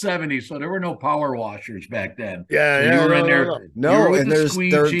in the 70s, so there were no power washers back then. Yeah, you were in there. No, and there's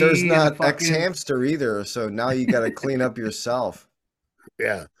not ex-hamster either, so now you got to clean up yourself.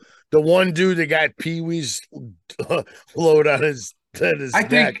 Yeah. The one dude that got Pee Wee's load on his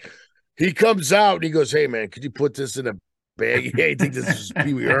neck, he comes out and he goes, hey, man, could you put this in a bag? I think this is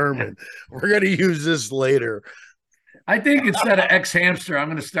Pee Wee Herman. We're going to use this later. I think instead of ex-hamster, I'm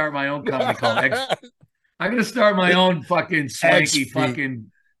going to start my own company called X. I'm going to start my own fucking swanky fucking.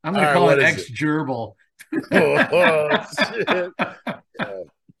 I'm going to call it X-Gerbil. Oh, shit.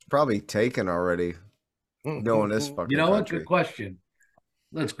 Probably taken already. Knowing this fucking You know what? country. Good question.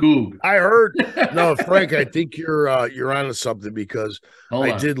 Let's Google. I heard. No, Frank, I think you're onto something because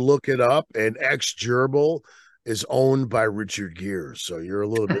I did look it up, and ex-gerbil is owned by Richard Gere, so you're a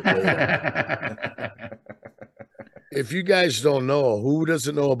little bit late. If you guys don't know, who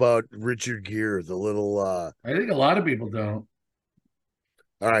doesn't know about Richard Gere, the little I think a lot of people don't.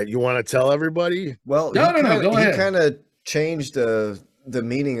 All right, you want to tell everybody? Well, no, go ahead. He kind of changed the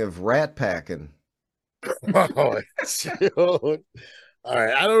meaning of rat packing. Oh, dude. All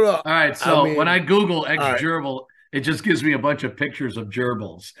right, I don't know. All right, so when I Google ex-gerbil, it just gives me a bunch of pictures of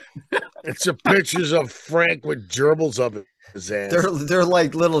gerbils. It's a pictures of Frank with gerbils up his ass. They're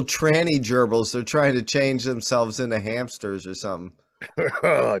like little tranny gerbils. They're trying to change themselves into hamsters or something.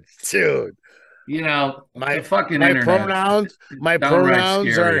 Oh, dude. You know, my internet. My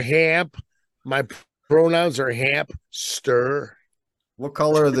pronouns are hamp. My pronouns are hamster. What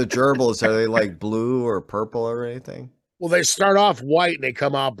color are the gerbils? Are they like blue or purple or anything? Well, they start off white and they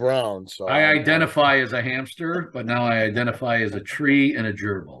come out brown. So I identify as a hamster, but now I identify as a tree and a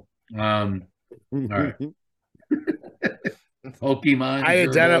gerbil. All right. Pokemon.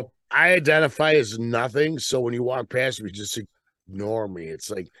 I identify as nothing. So when you walk past me, just ignore me. It's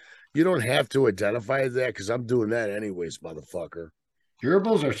like you don't have to identify as that because I'm doing that anyways, motherfucker.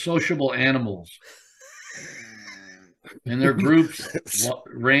 Gerbils are sociable animals. And their groups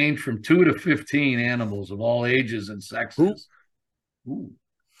range from 2 to 15 animals of all ages and sexes. Who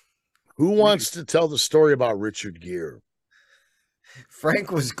wants to tell the story about Richard Gere?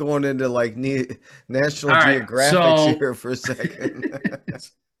 Frank was going into like National Geographic here for a second.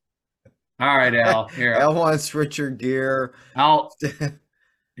 All right, Al. Here. Al wants Richard Gere. I'll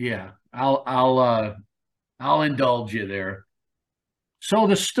indulge you there. So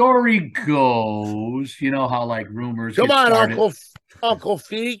the story goes, you know how like rumors. Come on, started. Uncle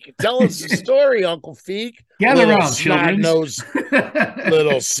Feek, tell us the story, Uncle Feek. Gather around, children.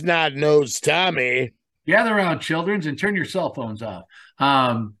 Little snot-nosed Tommy. Gather around, children, and turn your cell phones off.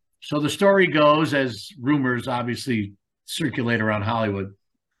 So the story goes, as rumors obviously circulate around Hollywood.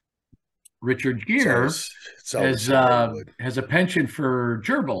 Richard Gere has a penchant for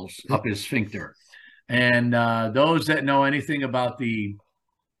gerbils up his sphincter. And those that know anything about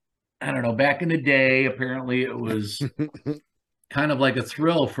back in the day, apparently it was kind of like a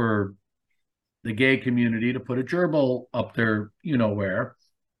thrill for the gay community to put a gerbil up their, you know where.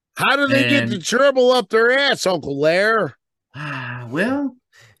 How do they get the gerbil up their ass, Uncle Lair? Well,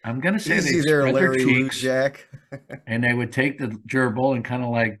 I'm going to say they spread their cheeks, Jack. And they would take the gerbil and kind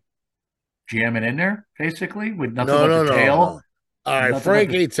of like jam it in there, basically, with nothing but the tail. No. All right,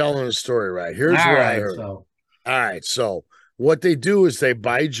 Frank ain't telling the story right. Here's what I heard. All right, so what they do is they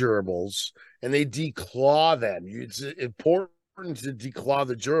buy gerbils and they declaw them. It's important to declaw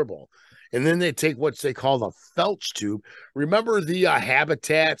the gerbil. And then they take what they call the felch tube. Remember the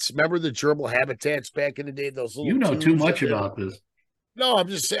habitats? Remember the gerbil habitats back in the day? Those little. You know too much about this. No, I'm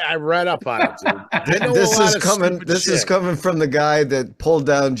just saying. I read up on it, dude. This is coming from the guy that pulled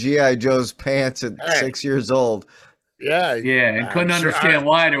down G.I. Joe's pants at 6 years old. Yeah, and couldn't understand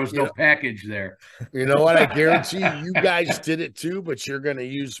why there was no package there. You know what? I guarantee you guys did it too, but you're going to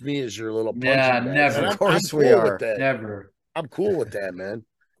use me as your little punching bag. Never. Of course we are. Never. I'm cool with that, man.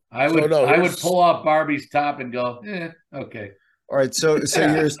 I would pull off Barbie's top and go, okay. All right, so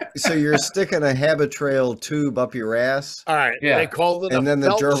you're sticking a Habitrail tube up your ass. All right, yeah. They call it, and then the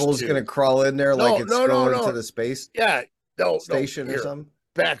gerbil's going to crawl in there like it's going into the space. Yeah, station or something.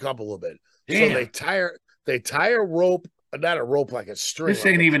 Back up a little bit. Damn. So they tie a rope, not a rope, like a string. This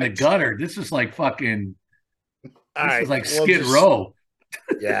ain't even a gutter. This is like fucking. This is like Skid Row.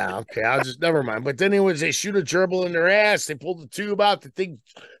 Yeah, okay. I'll just never mind. But then anyways, they shoot a gerbil in their ass. They pull the tube out. The thing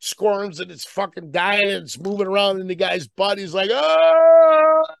squirms and it's fucking dying. And it's moving around in the guy's butt. He's like,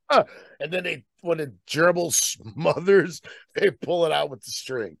 ah! And then when the gerbil smothers, they pull it out with the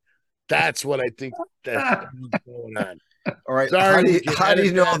string. That's what I think that's going on. All right. How do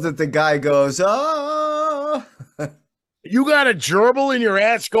you know that the guy goes, oh? You got a gerbil in your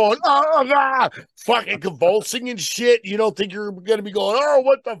ass going, fucking convulsing and shit. You don't think you're going to be going, oh,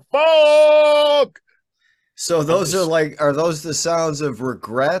 what the fuck? So those are those the sounds of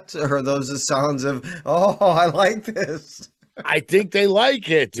regret? Or are those the sounds of, oh, I like this? I think they like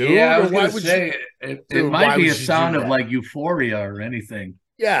it, dude. Yeah, I was going to say, it might be a sound of like euphoria or anything.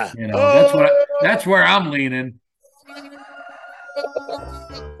 Yeah. You know, that's where I'm leaning.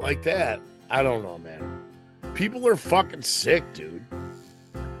 Like that. I don't know, man. People are fucking sick, dude.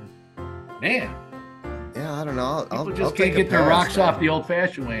 Man. Yeah, I don't know. People just can't get their rocks off the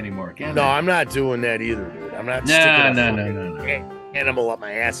old-fashioned way anymore, can they? No, I'm not doing that either, dude. I'm not No. animal up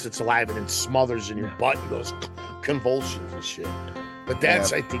my ass that's alive and then smothers in your butt and goes convulsions and shit. But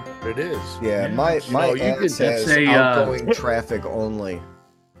that's, I think, what it is. Yeah, my ass has outgoing traffic only.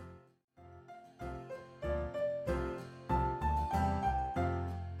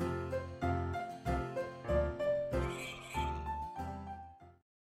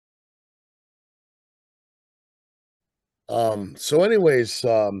 So anyways,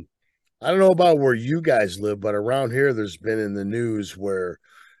 I don't know about where you guys live, but around here there's been in the news where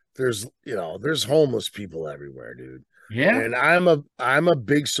there's homeless people everywhere, dude. Yeah. And I'm a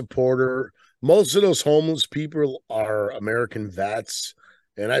big supporter. Most of those homeless people are American vets,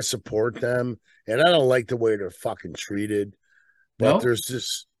 and I support them. And I don't like the way they're fucking treated. But there's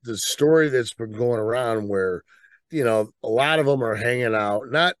this story that's been going around where, a lot of them are hanging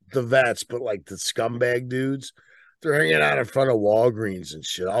out, not the vets, but like the scumbag dudes. They're hanging out in front of Walgreens and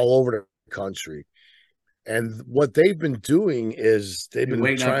shit all over the country. And what they've been doing is they've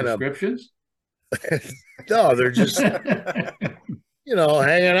been trying to prescriptions. No, they're just hanging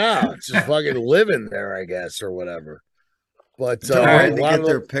out, just fucking living there, I guess, or whatever. But trying to get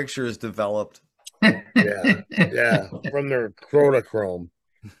their pictures developed. Yeah, from their Chromachrome.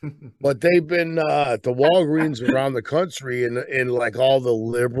 But they've been at the Walgreens around the country in like all the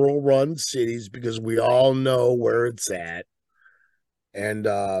liberal run cities, because we all know where it's at. And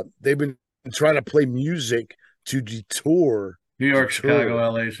they've been trying to play music to detour New York,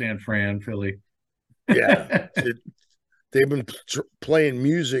 Chicago, LA, San Fran, Philly. Yeah. They've been playing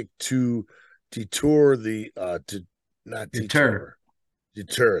music to detour deter.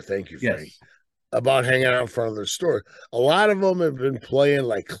 Thank you, Frank. Yes. About hanging out in front of their store. A lot of them have been playing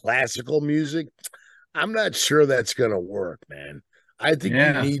like classical music. I'm not sure that's going to work, man. I think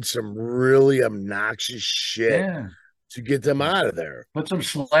you need some really obnoxious shit to get them out of there. Put some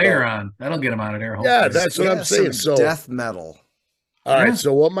Slayer on. That'll get them out of there. Hopefully. Yeah, that's what I'm saying. So death metal. All right.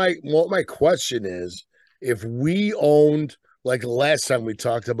 So what my question is, if we owned, like the last time we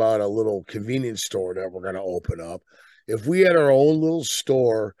talked about a little convenience store that we're going to open up, if we had our own little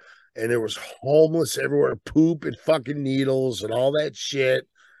store and there was homeless everywhere, poop and fucking needles and all that shit,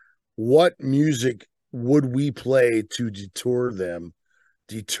 what music would we play to deter them?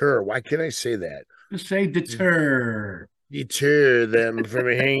 Deter. Why can't I say that? Just say deter. Deter them from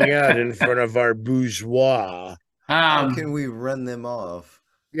hanging out in front of our bourgeois. How can we run them off?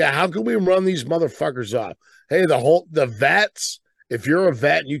 Yeah, how can we run these motherfuckers off? Hey, the vets, if you're a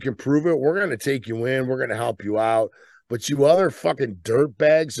vet and you can prove it, we're going to take you in. We're going to help you out. But you other fucking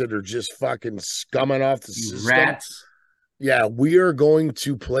dirtbags that are just fucking scumming off the system. Rats. Yeah, we are going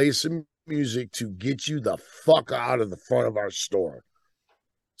to play some music to get you the fuck out of the front of our store.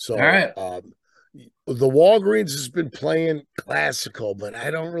 So, all right. The Walgreens has been playing classical, but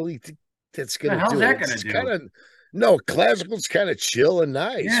I don't really think that's going to do it. How's that going to do? No, classical's kind of chill and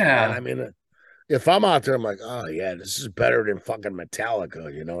nice. Yeah. Man. I mean, if I'm out there, I'm like, oh, yeah, this is better than fucking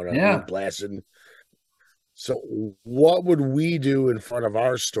Metallica. You know what I mean? Blasting. So what would we do in front of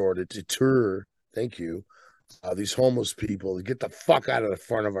our store to deter, thank you, these homeless people to get the fuck out of the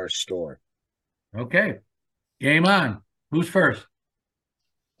front of our store? Okay. Game on. Who's first?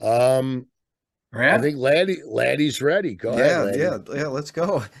 Brad? I think Laddie's ready. Go ahead, Laddie. Yeah, let's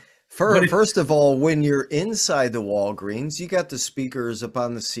go. First of all, when you're inside the Walgreens, you got the speakers up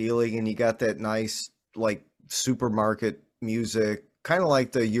on the ceiling and you got that nice, like, supermarket music, kind of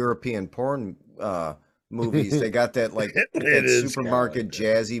like the European porn movies. They got that, like, that supermarket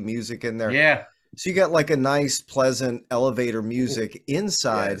jazzy music in there. Yeah. So you got, like, a nice, pleasant elevator music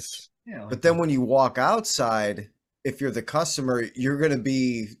inside. Yes. Yeah, but then when you walk outside, if you're the customer, you're going to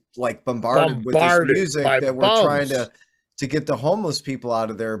be, like, bombarded with this music that we're trying to get the homeless people out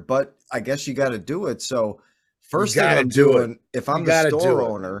of there, but I guess you got to do it. So first thing I'm doing, if I'm the store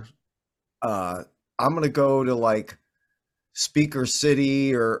owner, I'm going to go to like Speaker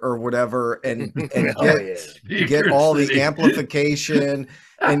City or whatever and get all the amplification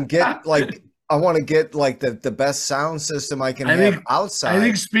and get like, I want to get like the best sound system I can have outside. I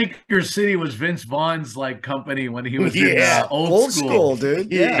think Speaker City was Vince Vaughn's like company when he was in old school,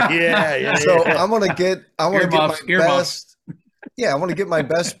 dude. Yeah. So I want to get my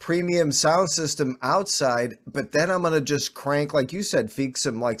best premium sound system outside, but then I'm gonna just crank, like you said, Feek,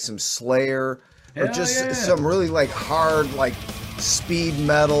 some Slayer or some really like hard like speed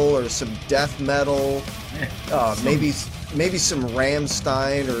metal or some death metal. Maybe some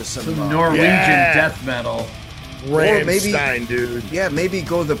Rammstein or some Norwegian death metal. Rammstein, dude. Yeah, maybe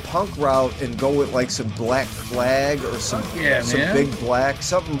go the punk route and go with like some Black Flag or some Big Black,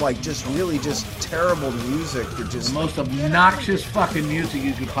 something like just really just terrible music to just the most obnoxious fucking music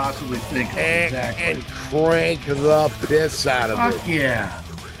you could possibly think of. Exactly. And crank the piss out of it. Fuck yeah.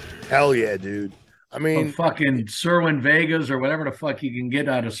 Hell yeah, dude. I mean, fucking Sherwin Vegas or whatever the fuck you can get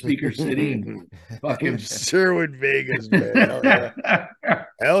out of Speaker City. And fucking Sherwin Vegas, man. Hell yeah.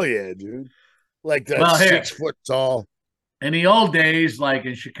 Hell yeah, dude. Like that 6 foot tall. In the old days, like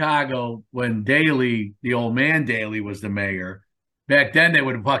in Chicago, when Daley, the old man Daley, was the mayor, back then they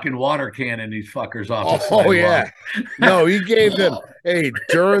would fucking water cannon these fuckers off. Oh yeah. No, he gave them,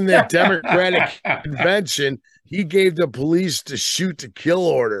 during the Democratic convention, he gave the police the shoot to kill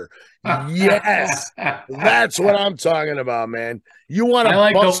order. Yes, that's what I'm talking about, man. You want to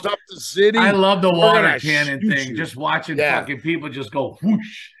bust up the city? I love the water cannon thing. Just watching fucking people just go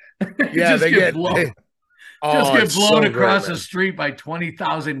whoosh. Yeah, they get blown. Just get blown across the great, street by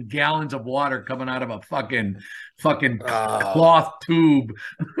 20,000 gallons of water coming out of a fucking cloth tube.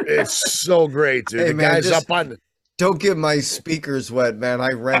 It's so great, dude. The man, guy's up on. Don't get my speakers wet, man. I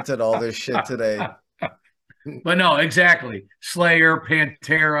rented all this shit today. But no, exactly. Slayer,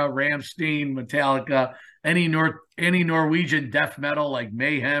 Pantera, Rammstein, Metallica, any Norwegian death metal like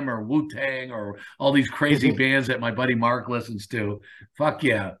Mayhem or Wu-Tang or all these crazy bands that my buddy Mark listens to. Fuck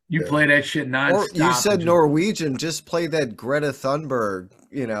yeah. You play that shit nonstop. Or you said Norwegian, just play that Greta Thunberg,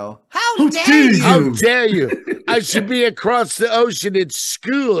 you know. How dare you? How dare you? I should be across the ocean at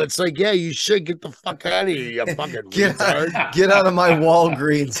school. It's like, yeah, you should get the fuck out of here, you fucking get out of my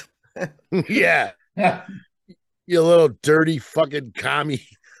Walgreens. Yeah. You little dirty fucking commie.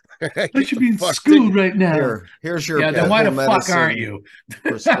 I should be in school right now. Here's your then why the fuck aren't you?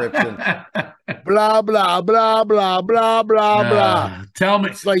 Prescription. Blah blah blah blah blah blah blah. Tell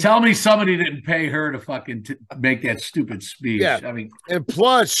me somebody didn't pay her to fucking make that stupid speech. Yeah. I mean, and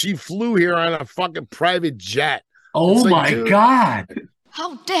plus she flew here on a fucking private jet. Oh my God!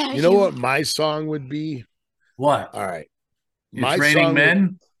 How dare you? You know what my song would be? What? All right. It's Raining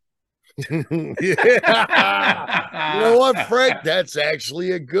Men. Yeah. You know what, Frank? That's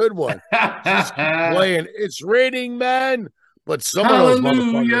actually a good one. Just playing It's Raining Men, but some of those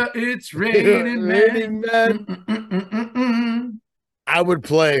motherfuckers. It's raining men. I would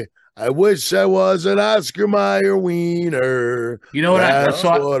play I wish I was an Oscar Mayer wiener. You know what? That's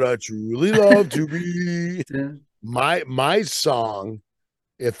what I truly love to be. My song.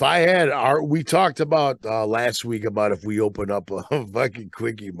 If I had we talked about last week about if we open up a fucking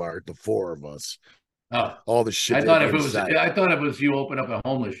Quickie Mart, the four of us. Oh, all the shit. I thought it was you open up a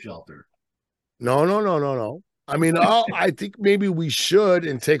homeless shelter. No. I mean, I think maybe we should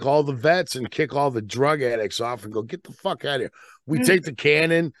and take all the vets and kick all the drug addicts off and go get the fuck out of here. We take the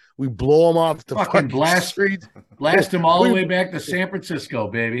cannon, we blow them off the fucking street, blast them all the way back to San Francisco,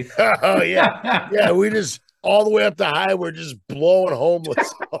 baby. Oh yeah, yeah. We just all the way up the highway, just blowing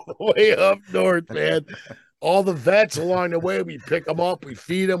homeless all the way up north, man. All the vets along the way, we pick them up, we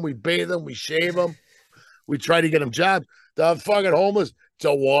feed them, we bathe them, we shave them, we try to get them jobs. The fucking homeless. It's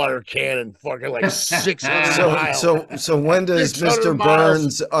a water cannon, fucking like 600 miles. So when does Mr.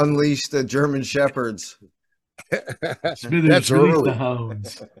 Burns unleash the German Shepherds? That's early. The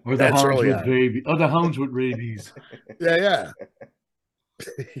hounds, or the hounds with babies. Oh, the hounds with rabies. Yeah.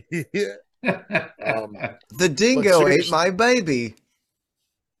 The dingo ate my baby.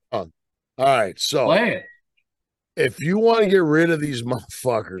 All right, so play it. If you want to get rid of these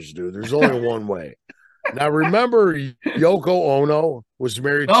motherfuckers, dude, there's only one way. Now, remember, Yoko Ono was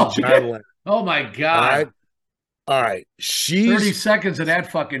married to John Lennon. Oh, my God. All right. 30 seconds of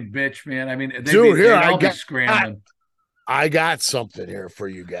that fucking bitch, man. I mean, I'll be scrambling. I got something here for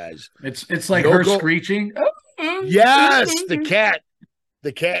you guys. It's like her screeching. Yes, the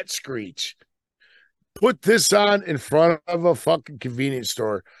cat screech. Put this on in front of a fucking convenience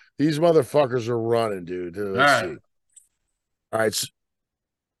store. These motherfuckers are running, dude. Let's see.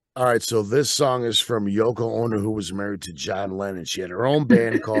 All right, so this song is from Yoko Ono, who was married to John Lennon. She had her own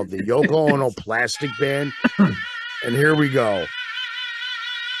band called the Yoko Ono Plastic Band. And here we go.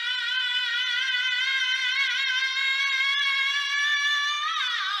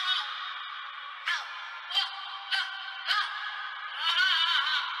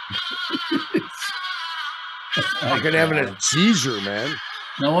 Fucking having a seizure, man.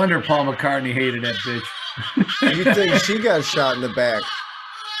 No wonder Paul McCartney hated that bitch. You think she got shot in the back?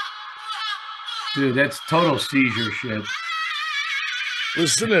 Dude, that's total seizure shit.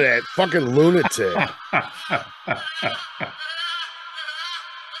 Listen to that fucking lunatic.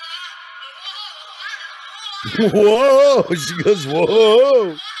 Whoa! She goes,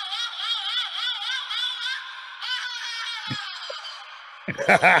 whoa!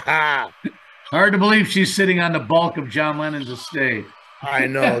 Hard to believe she's sitting on the bulk of John Lennon's estate. I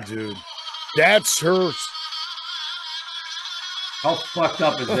know, dude. That's her. How fucked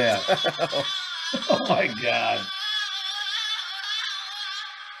up is that? Oh, my God.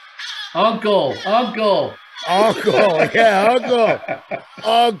 Uncle. Yeah,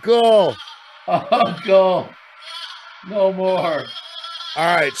 Uncle. No more.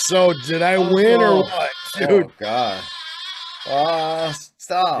 All right, so did I win or what, dude? Oh, God.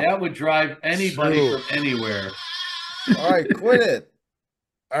 Stop. That would drive anybody from anywhere. All right, quit it.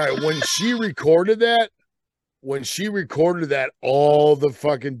 All right, when she recorded that, all the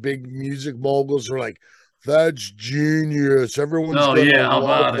fucking big music moguls were like, that's genius. Everyone's gonna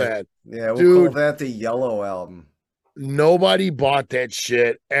love that. Yeah, we'll call that the Yellow Album. Nobody bought that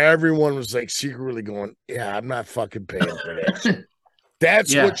shit. Everyone was like secretly going, yeah, I'm not fucking paying for that.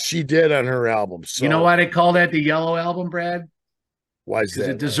 That's what she did on her album. So, you know why they call that the Yellow Album, Brad? Why is that?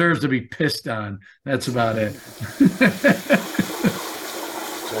 Because it deserves to be pissed on. That's about it.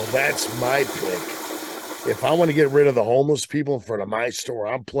 So that's my pick. If I want to get rid of the homeless people in front of my store,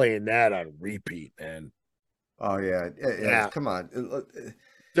 I'm playing that on repeat, man. Oh, yeah. Come on.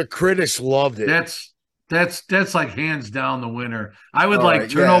 The critics loved it. That's like hands down the winner. I would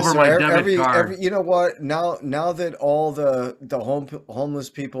turn over my debit card. You know what? Now that all the homeless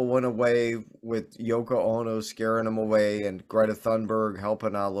people went away with Yoko Ono scaring them away and Greta Thunberg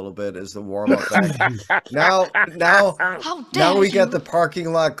helping out a little bit as the warm up act. now we got the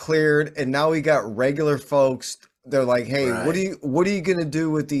parking lot cleared, and now we got regular folks. They're like, hey, what are you gonna do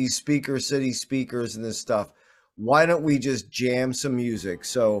with these city speakers and this stuff? Why don't we just jam some music?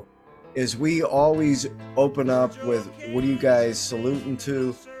 So, as we always open up with, what are you guys saluting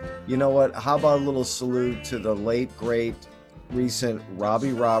to? You know what? How about a little salute to the late, great, recent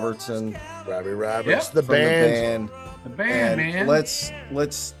Robbie Robertson. The band. The band, man. Let's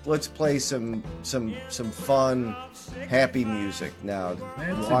play some fun, happy music now.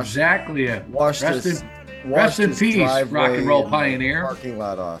 That's exactly it. Rest in peace, rock and roll pioneer. Parking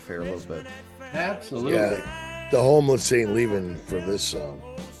lot off here a little bit. Absolutely. Yeah, the homeless ain't leaving for this song.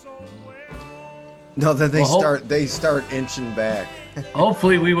 No, then they start inching back.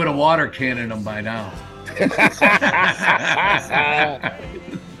 Hopefully, we would have water cannoned them by now.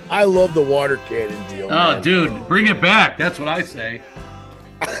 I love the water cannon deal. Oh, man. Dude, bring it back. That's what I say.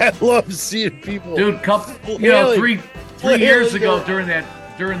 I love seeing people. Dude, three years ago during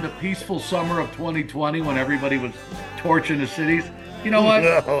the peaceful summer of 2020 when everybody was torching the cities, you know what?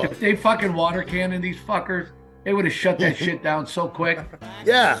 No. If they fucking water cannon these fuckers, they would have shut that shit down so quick.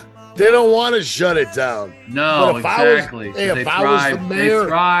 Yeah. They don't want to shut it down. No, exactly. They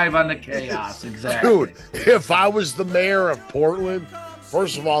thrive on the chaos. Exactly. Dude, if I was the mayor of Portland,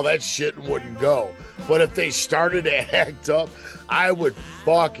 first of all, that shit wouldn't go. But if they started to act up, I would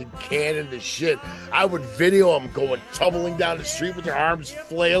fucking cannon the shit. I would video them going tumbling down the street with their arms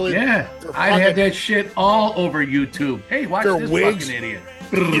flailing. Yeah, I had that shit all over YouTube. Hey, watch this fucking idiot.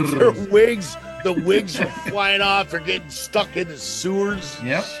 The wigs are flying off. They're getting stuck in the sewers.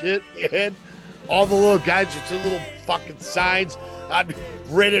 Yep. Shit, man. All the little guys with their little fucking signs. I'd be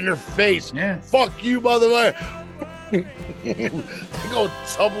right in their face. Yeah. Fuck you, motherfucker. They go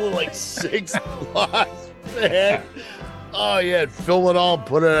tumbling like 6 blocks, man. Oh, yeah. Film it all and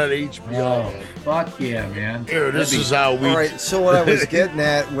put it on HBO. Oh, fuck yeah, man. Dude, this is how we... All right, so what I was getting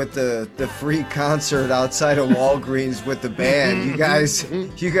at with the free concert outside of Walgreens with the band, you guys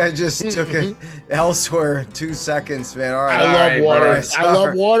just took it elsewhere 2 seconds, man. All right. I love water. Right, I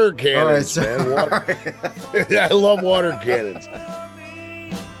love water cannons, right, man. I love water cannons.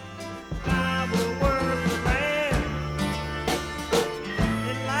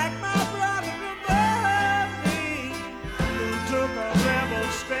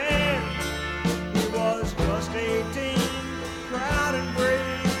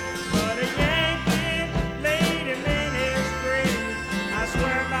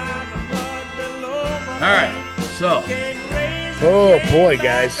 All right, so. Oh, boy,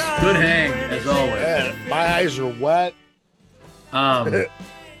 guys. Good hang, as always. Man, my eyes are wet. Oh,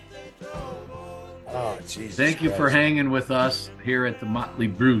 Jesus. Thank you for hanging with us here at the Motley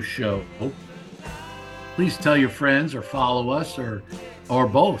Brew Show. Please tell your friends or follow us or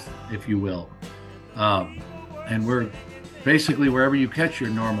both, if you will. And we're basically wherever you catch your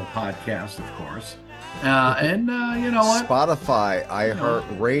normal podcast, of course. And you know what? Spotify,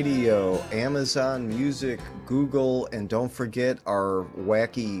 iHeartRadio, Amazon Music, Google, and don't forget our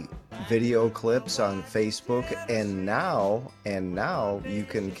wacky video clips on Facebook. And now you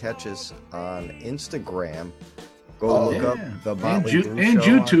can catch us on Instagram. Go look up the Motley Brew and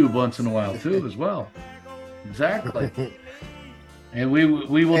Show YouTube once in a while too, as well. Exactly. And we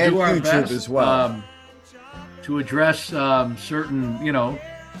will and do our YouTube best as well. To address certain,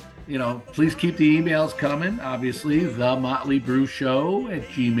 please keep the emails coming. Obviously,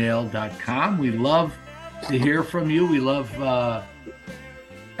 themotleybrewshow@gmail.com. We love to hear from you. We love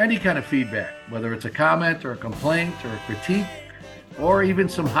any kind of feedback, whether it's a comment or a complaint or a critique, or even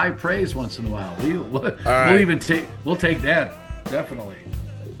some high praise once in a while. We'll take that, definitely.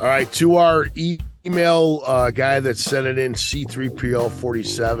 All right, to our email guy that sent it in,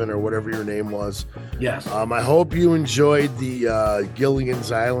 C3PL47 or whatever your name was. Yes. I hope you enjoyed the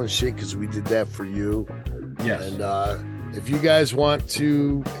Gilligans Island shit, because we did that for you. Yes. And if you guys want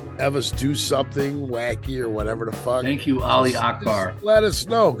to have us do something wacky or whatever the fuck, thank you, Ali Akbar. Just let us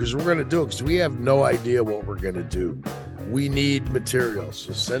know, because we're going to do it, because we have no idea what we're going to do. We need material,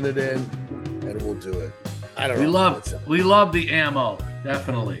 so send it in and we'll do it. I don't know. We love the ammo,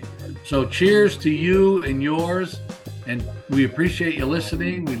 definitely. So cheers to you and yours, and we appreciate you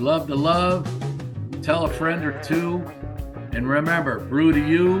listening. We love the love. Tell a friend or two, and remember, brew to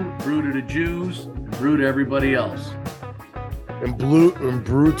you, brew to the Jews, and brew to everybody else. And brew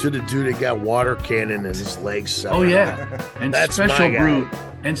to the dude that got water cannon in his legs. Oh yeah, and that's special brew.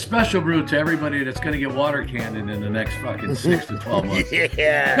 And special brew to everybody that's going to get water cannon in the next fucking 6 to 12 months.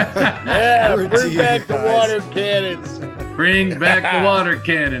 Yeah, bring back the water cannons. Bring back the water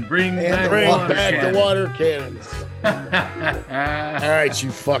cannon. Bring back the water cannons. All right, you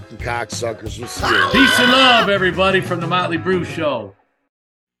fucking cocksuckers. We'll see you. Peace and love, everybody, from the Motley Brew Show.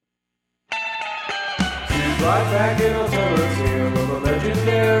 She's right back in a tale of a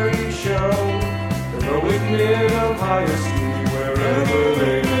legendary show. The heroic men of high esteem wherever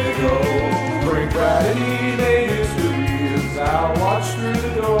they may go. Bring pride and they history as I watch through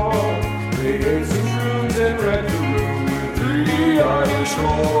the door. They ate some shrooms and wrecked the room with 3 Irish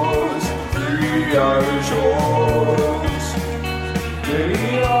whores. 3 Irish whores.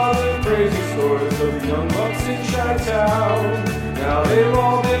 Many are the crazy stories of the young bucks in Chi-Town. Now they've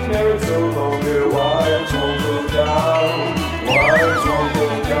all been married so long their wives won't go down. Wives won't go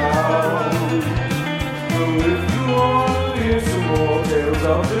down. So if you want to hear some more tales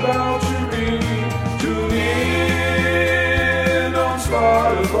of debauchery, tune in on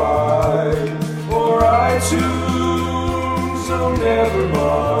Spotify or iTunes. Oh, never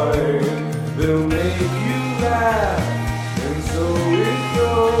mind, they'll make you laugh, and so it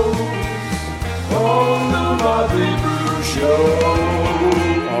goes on the Motley Brew Show.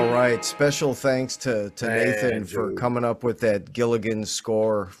 All right, special thanks to Nathan for coming up with that Gilligan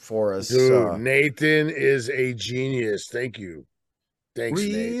score for us. Dude, Nathan is a genius. Thank you. Thanks,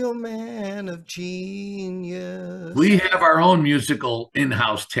 Real Nate. Man of genius. We have our own musical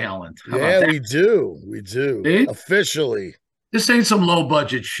in-house talent. Yeah, we do. We do. See? Officially. This ain't some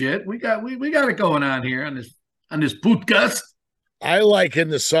low-budget shit. We got it going on here on this podcast. I like in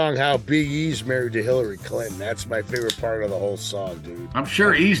the song how Big E's married to Hillary Clinton. That's my favorite part of the whole song, dude. I'm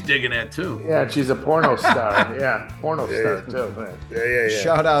sure he's digging that too. Yeah, she's a porno star. Yeah, porno star too. Yeah.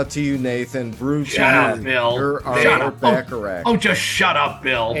 Shout out to you, Nathan. Brew Shut up, Bill. You're Shut our up. Bacharach. Oh, just shut up,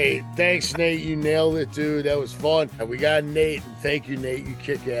 Bill. Hey, thanks, Nate. You nailed it, dude. That was fun. And we got Nate. And thank you, Nate. You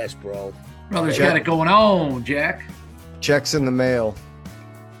kick ass, bro. Brother's got it going on, Jack. Checks in the mail.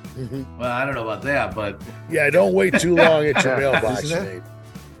 Well, I don't know about that, but yeah, don't wait too long at your mailbox, Nate.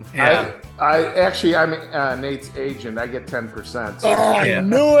 Yeah. I'm Nate's agent. I get 10%. Oh, I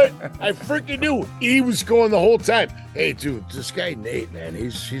knew it. I freaking knew it. He was going the whole time. Hey, dude, this guy Nate, man,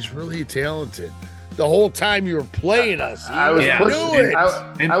 he's really talented. The whole time you were playing us, I was pushing.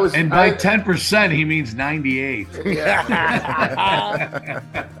 And by 10%, he means 98.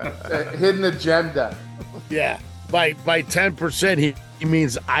 Hidden agenda. Yeah, by 10%, he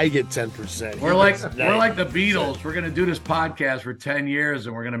means I get 10%. We're like the Beatles. We're gonna do this podcast for 10 years,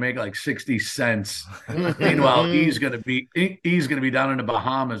 and we're gonna make like 60 cents. Meanwhile, he's gonna be down in the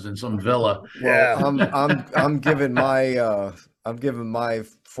Bahamas in some villa. Well, I'm giving my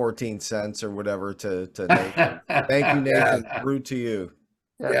 14 cents or whatever to Nathan. Thank you, Nathan. Brew to you.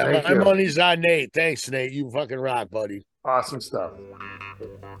 Yeah, my money's on Nate. Thanks, Nate. You fucking rock, buddy. Awesome stuff.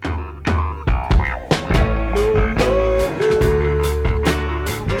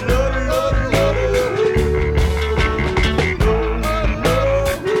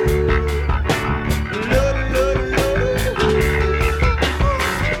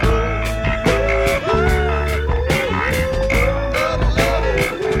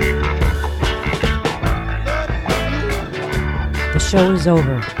 The show is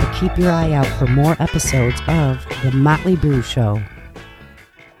over, but keep your eye out for more episodes of The Motley Brew Show.